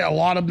today. A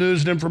lot of news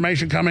and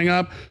information coming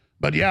up.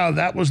 But yeah,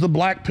 that was the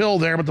black pill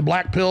there. But the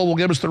black pill will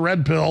give us the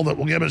red pill that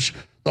will give us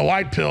the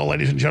white pill,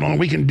 ladies and gentlemen.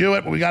 We can do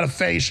it, but we got to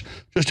face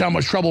just how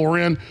much trouble we're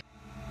in.